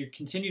happens as you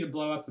continue to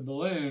blow up the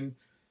balloon,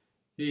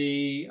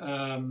 it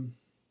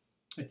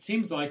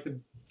seems like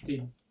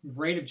the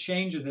rate of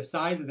change of the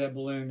size of that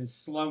balloon is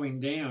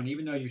slowing down,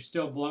 even though you're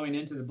still blowing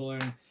into the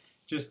balloon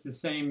just the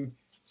same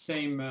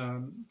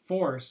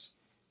force.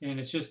 And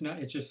it's just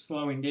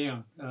slowing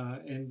down,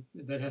 and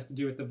that has to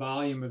do with the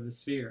volume of the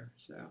sphere.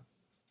 So,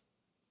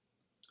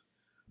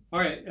 all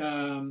right.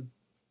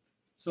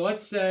 So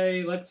let's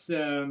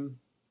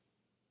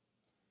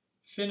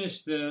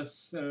finish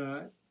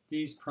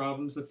these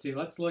problems. Let's see.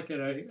 Let's look at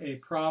a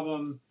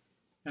problem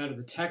out of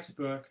the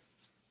textbook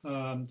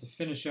to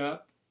finish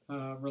up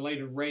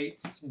related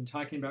rates and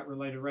talking about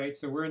related rates.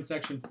 So we're in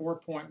section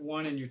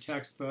 4.1 in your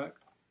textbook.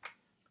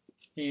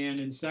 And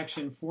in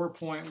section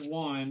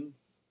 4.1,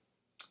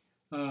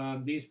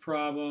 these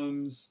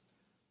problems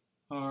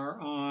are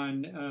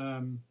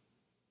on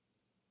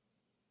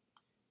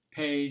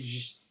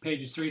pages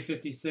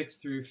 356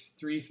 through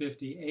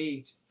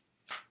 358.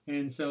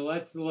 And so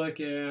let's look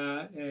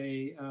at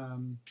a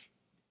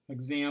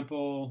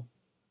example.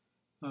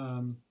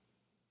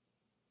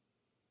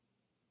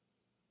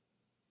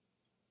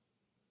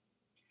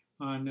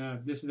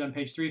 This is on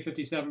page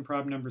 357,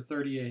 problem number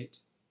 38.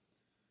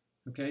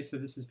 Okay, so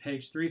this is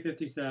page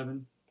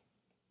 357,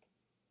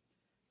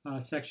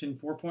 section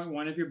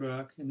 4.1 of your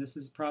book, and this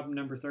is problem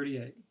number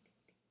 38.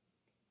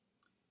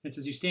 It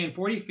says you stand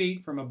 40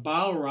 feet from a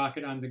bottle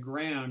rocket on the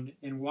ground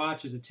and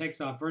watch as it takes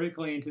off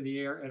vertically into the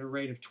air at a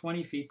rate of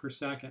 20 feet per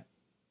second.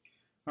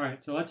 All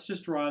right, so let's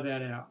just draw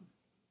that out.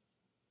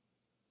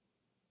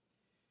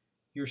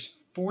 You're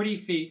 40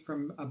 feet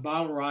from a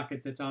bottle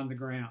rocket that's on the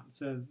ground.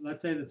 So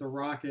let's say that the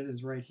rocket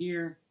is right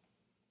here.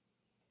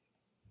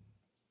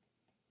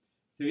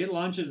 So it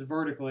launches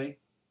vertically.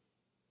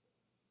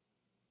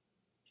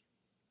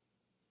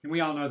 And we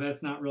all know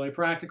that's not really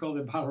practical.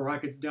 The bottle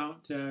rockets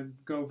don't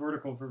go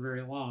vertical for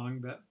very long,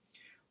 but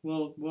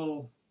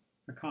we'll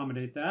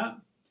accommodate that.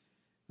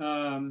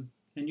 And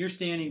you're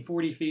standing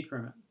 40 feet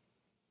from it.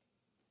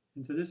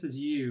 And so this is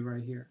you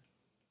right here.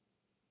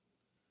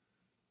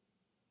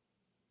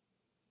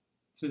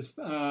 It says,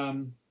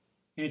 and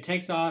it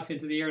takes off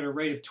into the air at a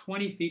rate of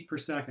 20 feet per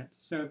second.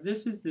 So if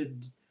this is the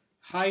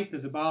height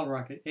of the bottle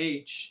rocket,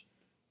 h,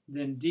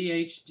 then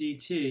dh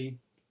dt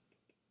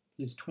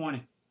is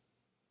 20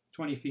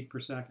 feet per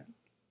second.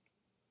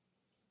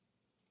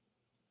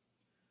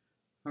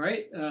 All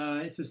right,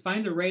 it says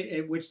find the rate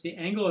at which the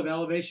angle of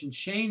elevation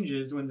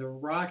changes when the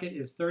rocket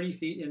is 30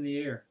 feet in the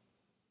air.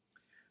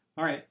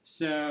 All right,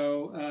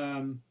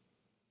 so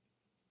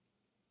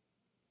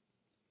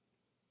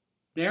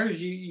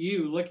there's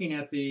you looking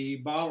at the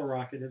bottle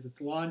rocket as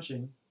it's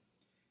launching.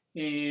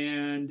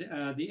 And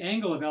the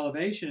angle of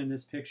elevation in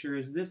this picture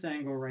is this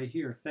angle right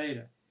here,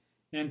 theta.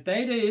 And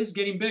theta is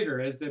getting bigger.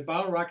 As the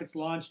bottle rocket's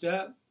launched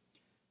up,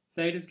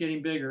 theta is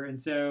getting bigger. And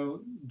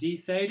so d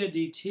theta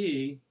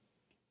dt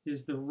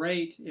is the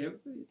rate,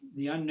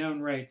 the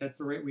unknown rate. That's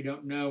the rate we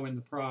don't know in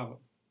the problem.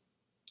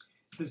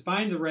 It says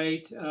find the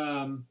rate,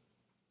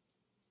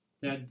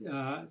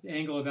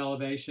 angle of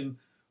elevation,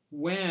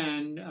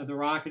 when the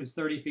rocket is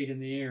 30 feet in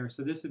the air.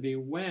 So this would be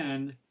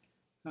when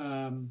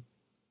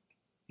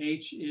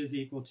h is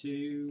equal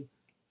to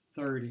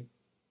 30.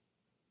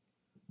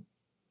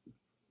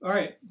 All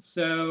right,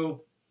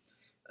 so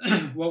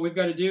what we've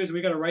got to do is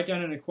we've got to write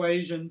down an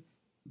equation,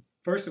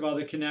 first of all,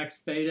 that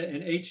connects theta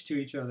and h to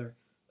each other.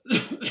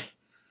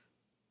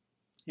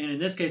 And in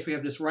this case, we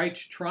have this right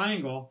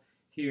triangle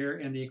here,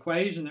 and the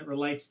equation that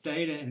relates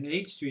theta and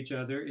h to each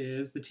other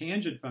is the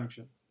tangent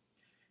function.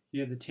 You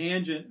have the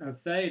tangent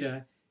of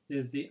theta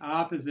is the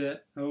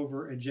opposite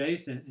over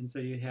adjacent, and so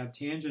you have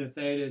tangent of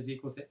theta is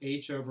equal to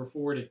h over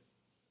 40.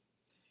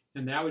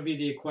 And that would be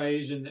the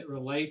equation that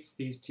relates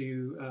these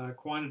two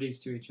quantities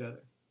to each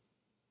other.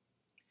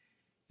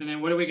 And then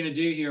what are we going to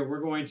do here?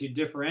 We're going to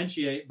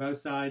differentiate both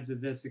sides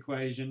of this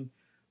equation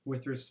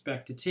with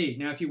respect to t.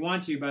 Now, if you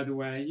want to, by the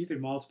way, you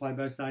could multiply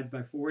both sides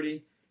by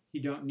 40.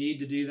 You don't need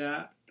to do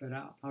that, but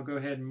I'll go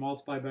ahead and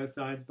multiply both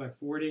sides by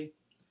 40.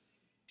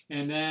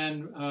 And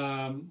then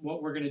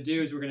what we're going to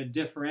do is we're going to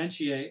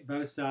differentiate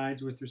both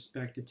sides with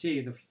respect to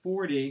t. The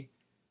 40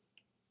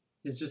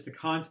 is just a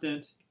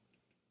constant,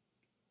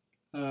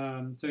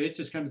 so it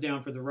just comes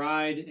down for the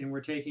ride, and we're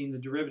taking the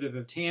derivative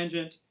of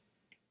tangent,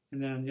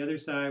 and then on the other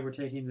side we're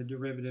taking the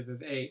derivative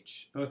of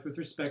h, both with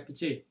respect to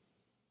t.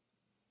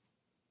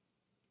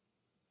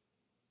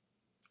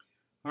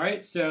 All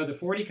right, so the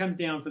 40 comes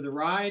down for the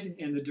ride,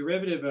 and the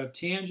derivative of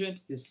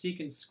tangent is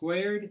secant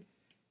squared.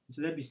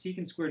 So that'd be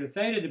secant squared of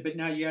theta, but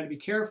now you got to be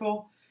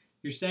careful.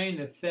 You're saying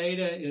that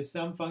theta is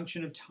some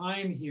function of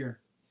time here.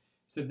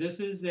 So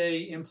this is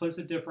a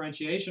implicit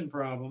differentiation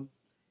problem,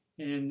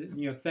 and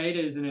theta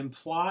is an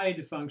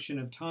implied function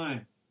of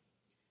time.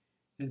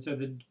 And so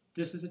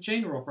this is a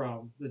chain rule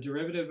problem. The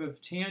derivative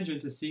of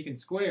tangent is secant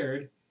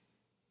squared,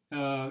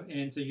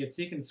 and so you get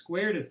secant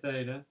squared of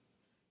theta,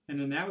 and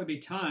then that would be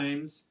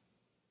times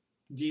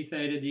d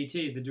theta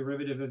dt, the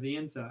derivative of the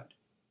inside.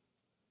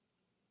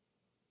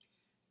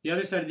 The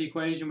other side of the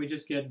equation, we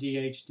just get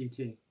dh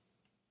dt,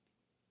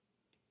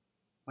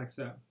 like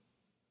so.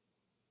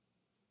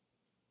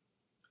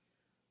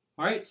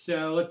 All right,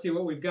 so let's see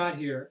what we've got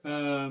here.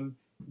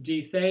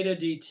 D theta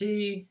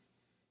dt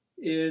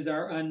is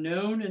our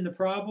unknown in the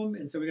problem,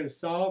 and so we're going to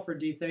solve for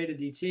d theta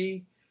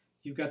dt.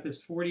 You've got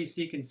this 40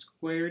 secant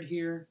squared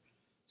here,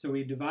 so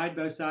we divide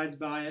both sides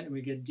by it, and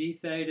we get d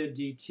theta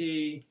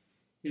dt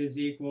is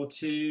equal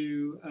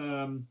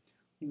to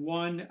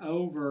 1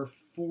 over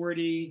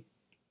 40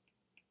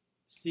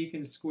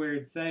 secant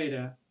squared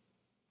theta,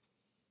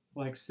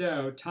 like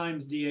so,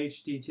 times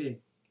dh dt.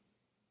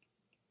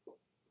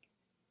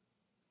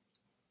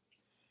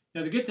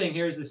 Now the good thing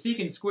here is the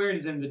secant squared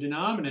is in the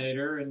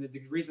denominator, and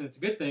the reason it's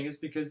a good thing is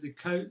because the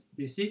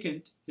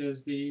secant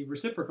is the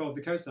reciprocal of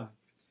the cosine.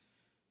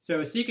 So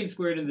a secant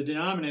squared in the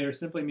denominator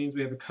simply means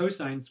we have a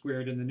cosine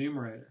squared in the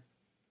numerator.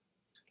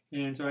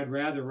 And so I'd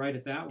rather write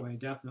it that way,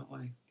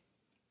 definitely.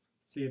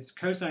 See, it's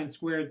cosine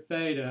squared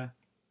theta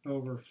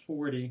over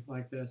 40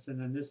 like this, and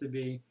then this would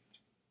be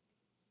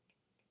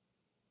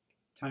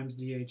times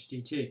dh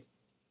dt.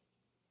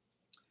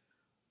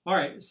 All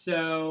right,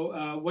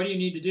 so what do you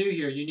need to do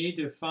here? You need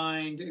to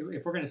find,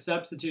 if we're going to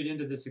substitute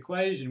into this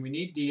equation, we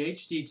need dh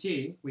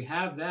dt. We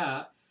have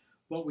that.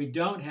 What we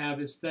don't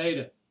have is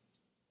theta.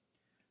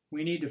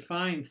 We need to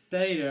find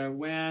theta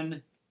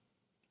when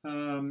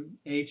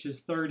h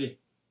is 30.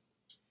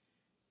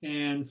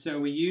 And so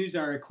we use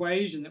our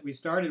equation that we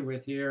started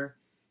with here,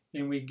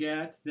 and we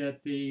get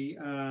that the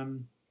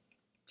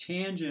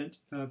tangent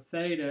of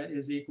theta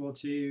is equal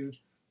to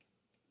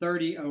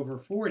 30 over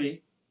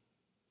 40.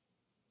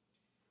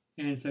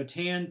 And so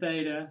tan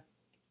theta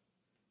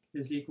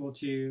is equal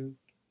to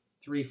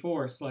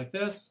 3/4 like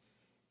this.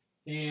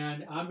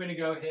 And I'm going to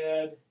go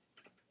ahead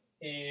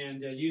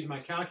and use my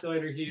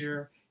calculator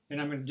here. And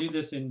I'm going to do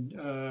this in,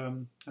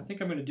 I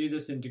think I'm going to do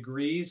this in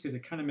degrees because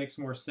it kind of makes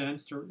more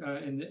sense to,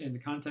 in the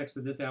context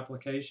of this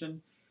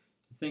application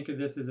to think of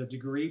this as a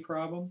degree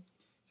problem.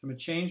 So I'm going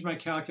to change my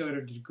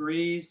calculator to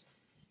degrees.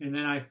 And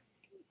then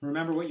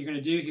remember what you're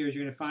going to do here is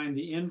you're going to find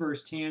the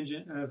inverse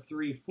tangent of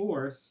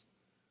 3/4.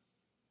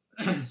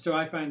 So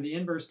I find the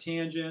inverse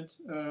tangent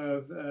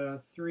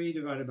of 3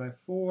 divided by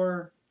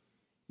 4,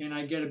 and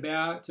I get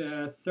about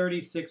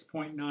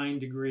 36.9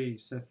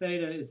 degrees. So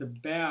theta is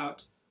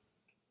about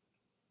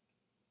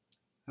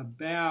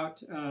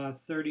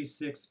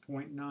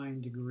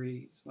 36.9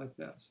 degrees, like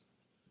this.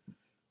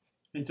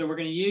 And so we're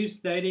going to use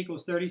theta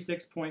equals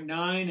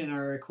 36.9 in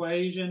our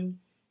equation,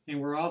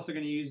 and we're also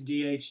going to use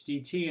dh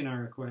dt in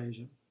our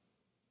equation.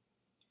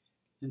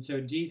 And so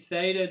d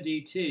theta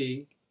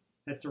dt,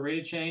 that's the rate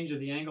of change of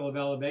the angle of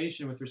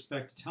elevation with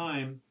respect to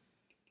time,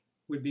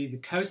 would be the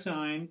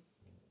cosine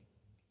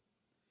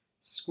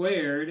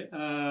squared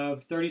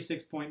of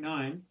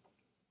 36.9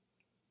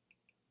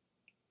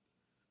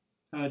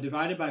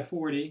 divided by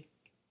 40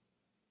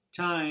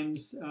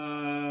 times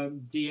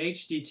dh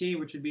dt,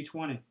 which would be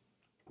 20.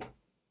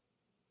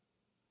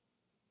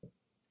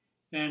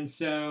 And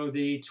so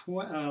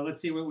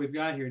let's see what we've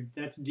got here.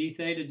 That's d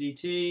theta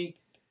dt.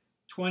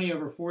 20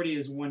 over 40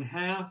 is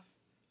 1/2.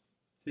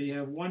 So you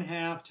have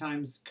 1/2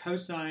 times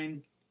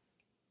cosine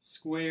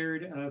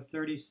squared of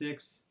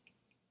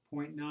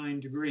 36.9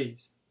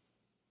 degrees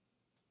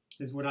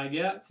is what I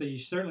get. So you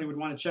certainly would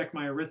want to check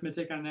my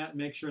arithmetic on that and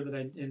make sure that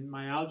in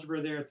my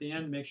algebra there at the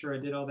end, make sure I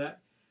did all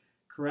that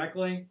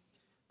correctly.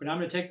 But I'm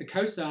going to take the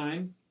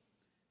cosine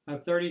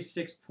of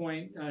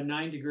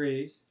 36.9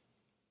 degrees.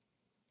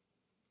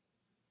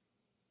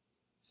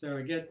 So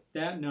I get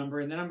that number,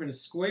 and then I'm going to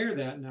square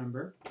that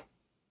number.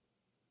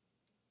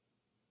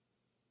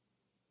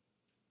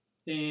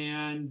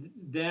 And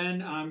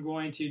then I'm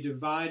going to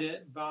divide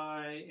it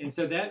by, and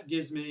so that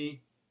gives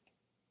me,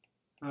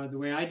 the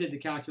way I did the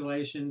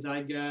calculations,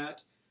 I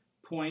got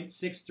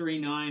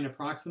 0.639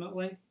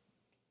 approximately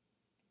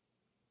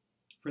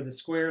for the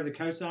square of the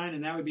cosine,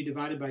 and that would be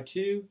divided by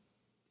 2.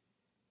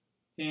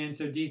 And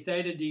so d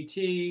theta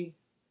dt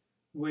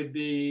would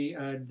be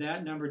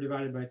that number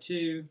divided by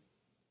 2.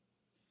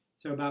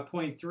 So about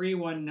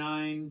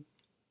 0.319,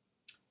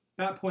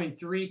 about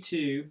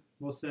 0.32,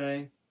 we'll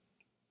say.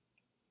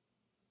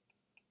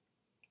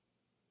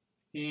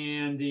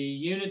 And the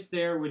units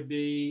there would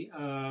be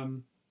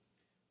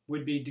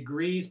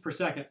degrees per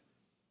second,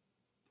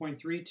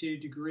 0.32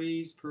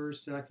 degrees per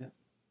second.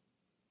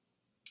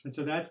 And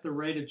so that's the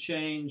rate of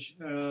change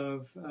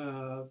of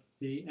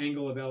the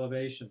angle of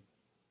elevation.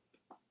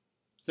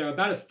 So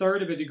about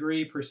 1/3 of a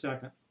degree per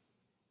second,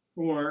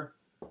 or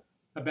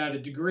about a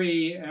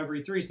degree every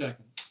 3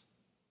 seconds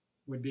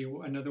would be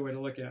another way to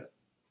look at it.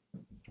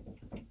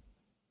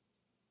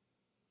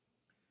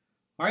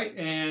 All right,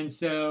 and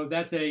so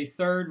that's a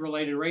third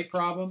related rate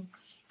problem.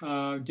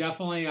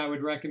 Definitely, I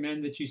would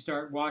recommend that you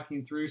start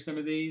walking through some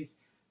of these.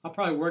 I'll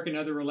probably work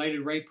another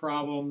related rate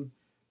problem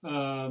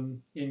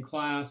in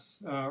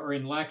class or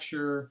in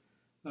lecture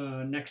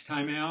next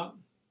time out.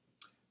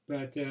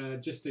 But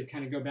just to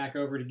kind of go back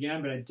over it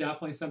again, but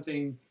definitely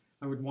something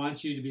I would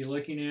want you to be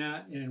looking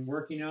at and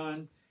working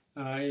on.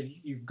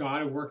 You've got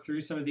to work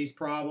through some of these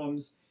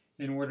problems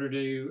in order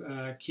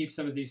to keep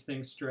some of these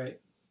things straight.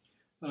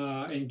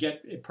 And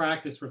get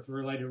practice with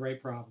related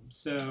rate problems.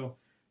 So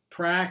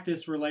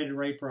practice related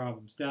rate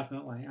problems,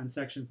 definitely, on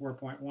section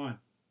 4.1.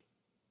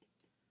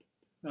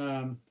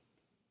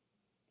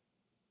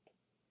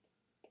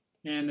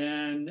 And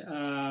then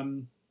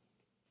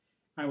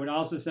I would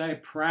also say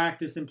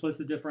practice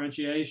implicit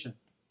differentiation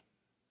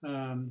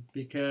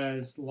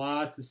because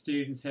lots of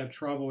students have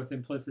trouble with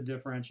implicit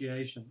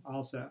differentiation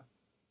also.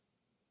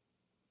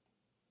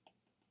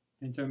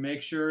 And so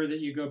make sure that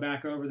you go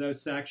back over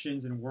those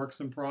sections and work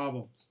some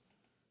problems.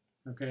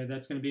 Okay,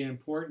 that's going to be an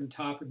important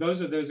topic.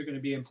 Those are going to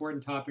be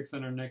important topics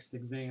on our next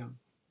exam.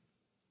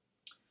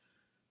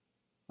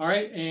 All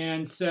right,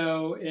 and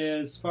so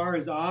as far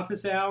as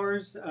office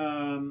hours,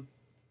 a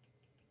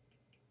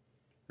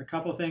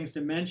couple things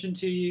to mention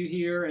to you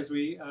here as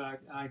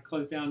I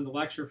close down the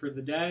lecture for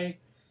the day.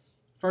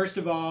 First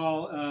of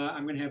all,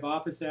 I'm going to have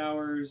office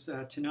hours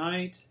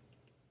tonight.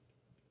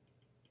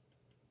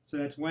 So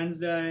that's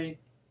Wednesday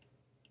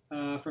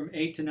from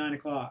 8 to 9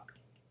 o'clock,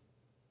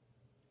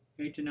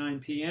 8 to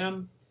 9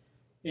 p.m.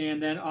 And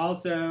then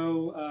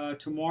also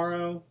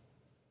tomorrow,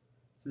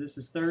 so this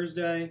is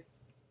Thursday,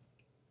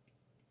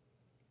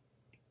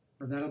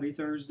 or that'll be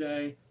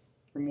Thursday,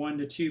 from 1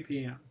 to 2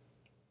 p.m.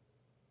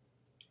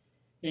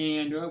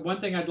 And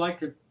one thing I'd like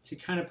to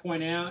kind of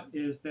point out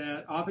is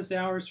that office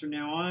hours from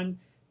now on,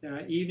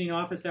 evening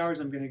office hours,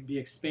 I'm going to be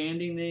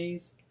expanding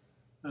these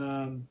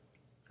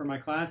for my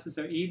classes.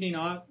 So evening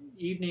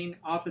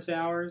office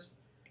hours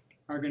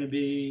are going to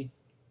be,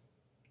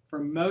 for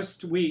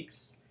most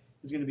weeks,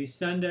 is going to be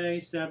Sunday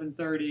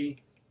 7:30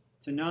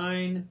 to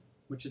 9,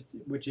 which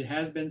it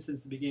has been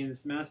since the beginning of the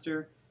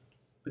semester.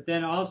 But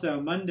then also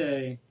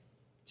Monday,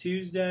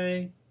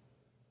 Tuesday,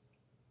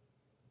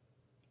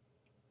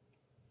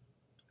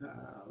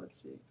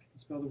 let's see,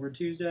 spell the word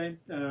Tuesday,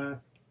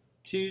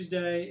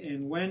 Tuesday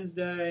and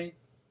Wednesday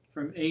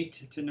from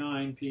 8 to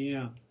 9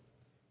 p.m.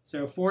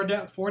 So four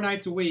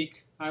nights a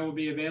week I will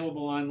be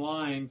available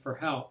online for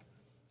help.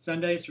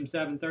 Sundays from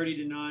 7:30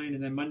 to 9,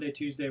 and then Monday,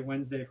 Tuesday,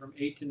 Wednesday from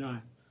 8 to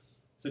 9.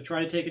 So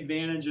try to take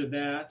advantage of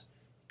that.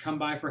 Come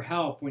by for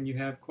help when you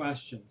have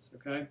questions,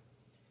 okay?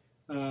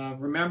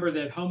 Remember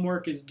that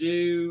homework is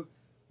due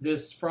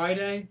this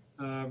Friday.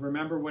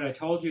 Remember what I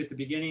told you at the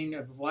beginning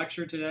of the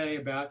lecture today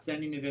about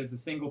sending it as a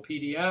single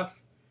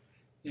PDF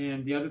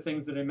and the other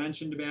things that I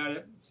mentioned about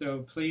it. So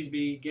please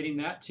be getting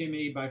that to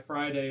me by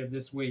Friday of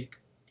this week.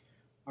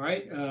 All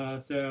right,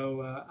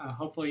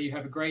 hopefully you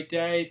have a great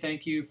day.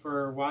 Thank you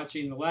for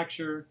watching the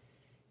lecture,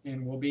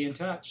 and we'll be in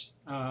touch.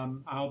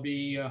 I'll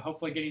be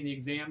hopefully getting the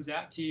exams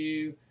out to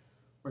you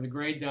or the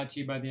grades out to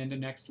you by the end of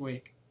next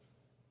week.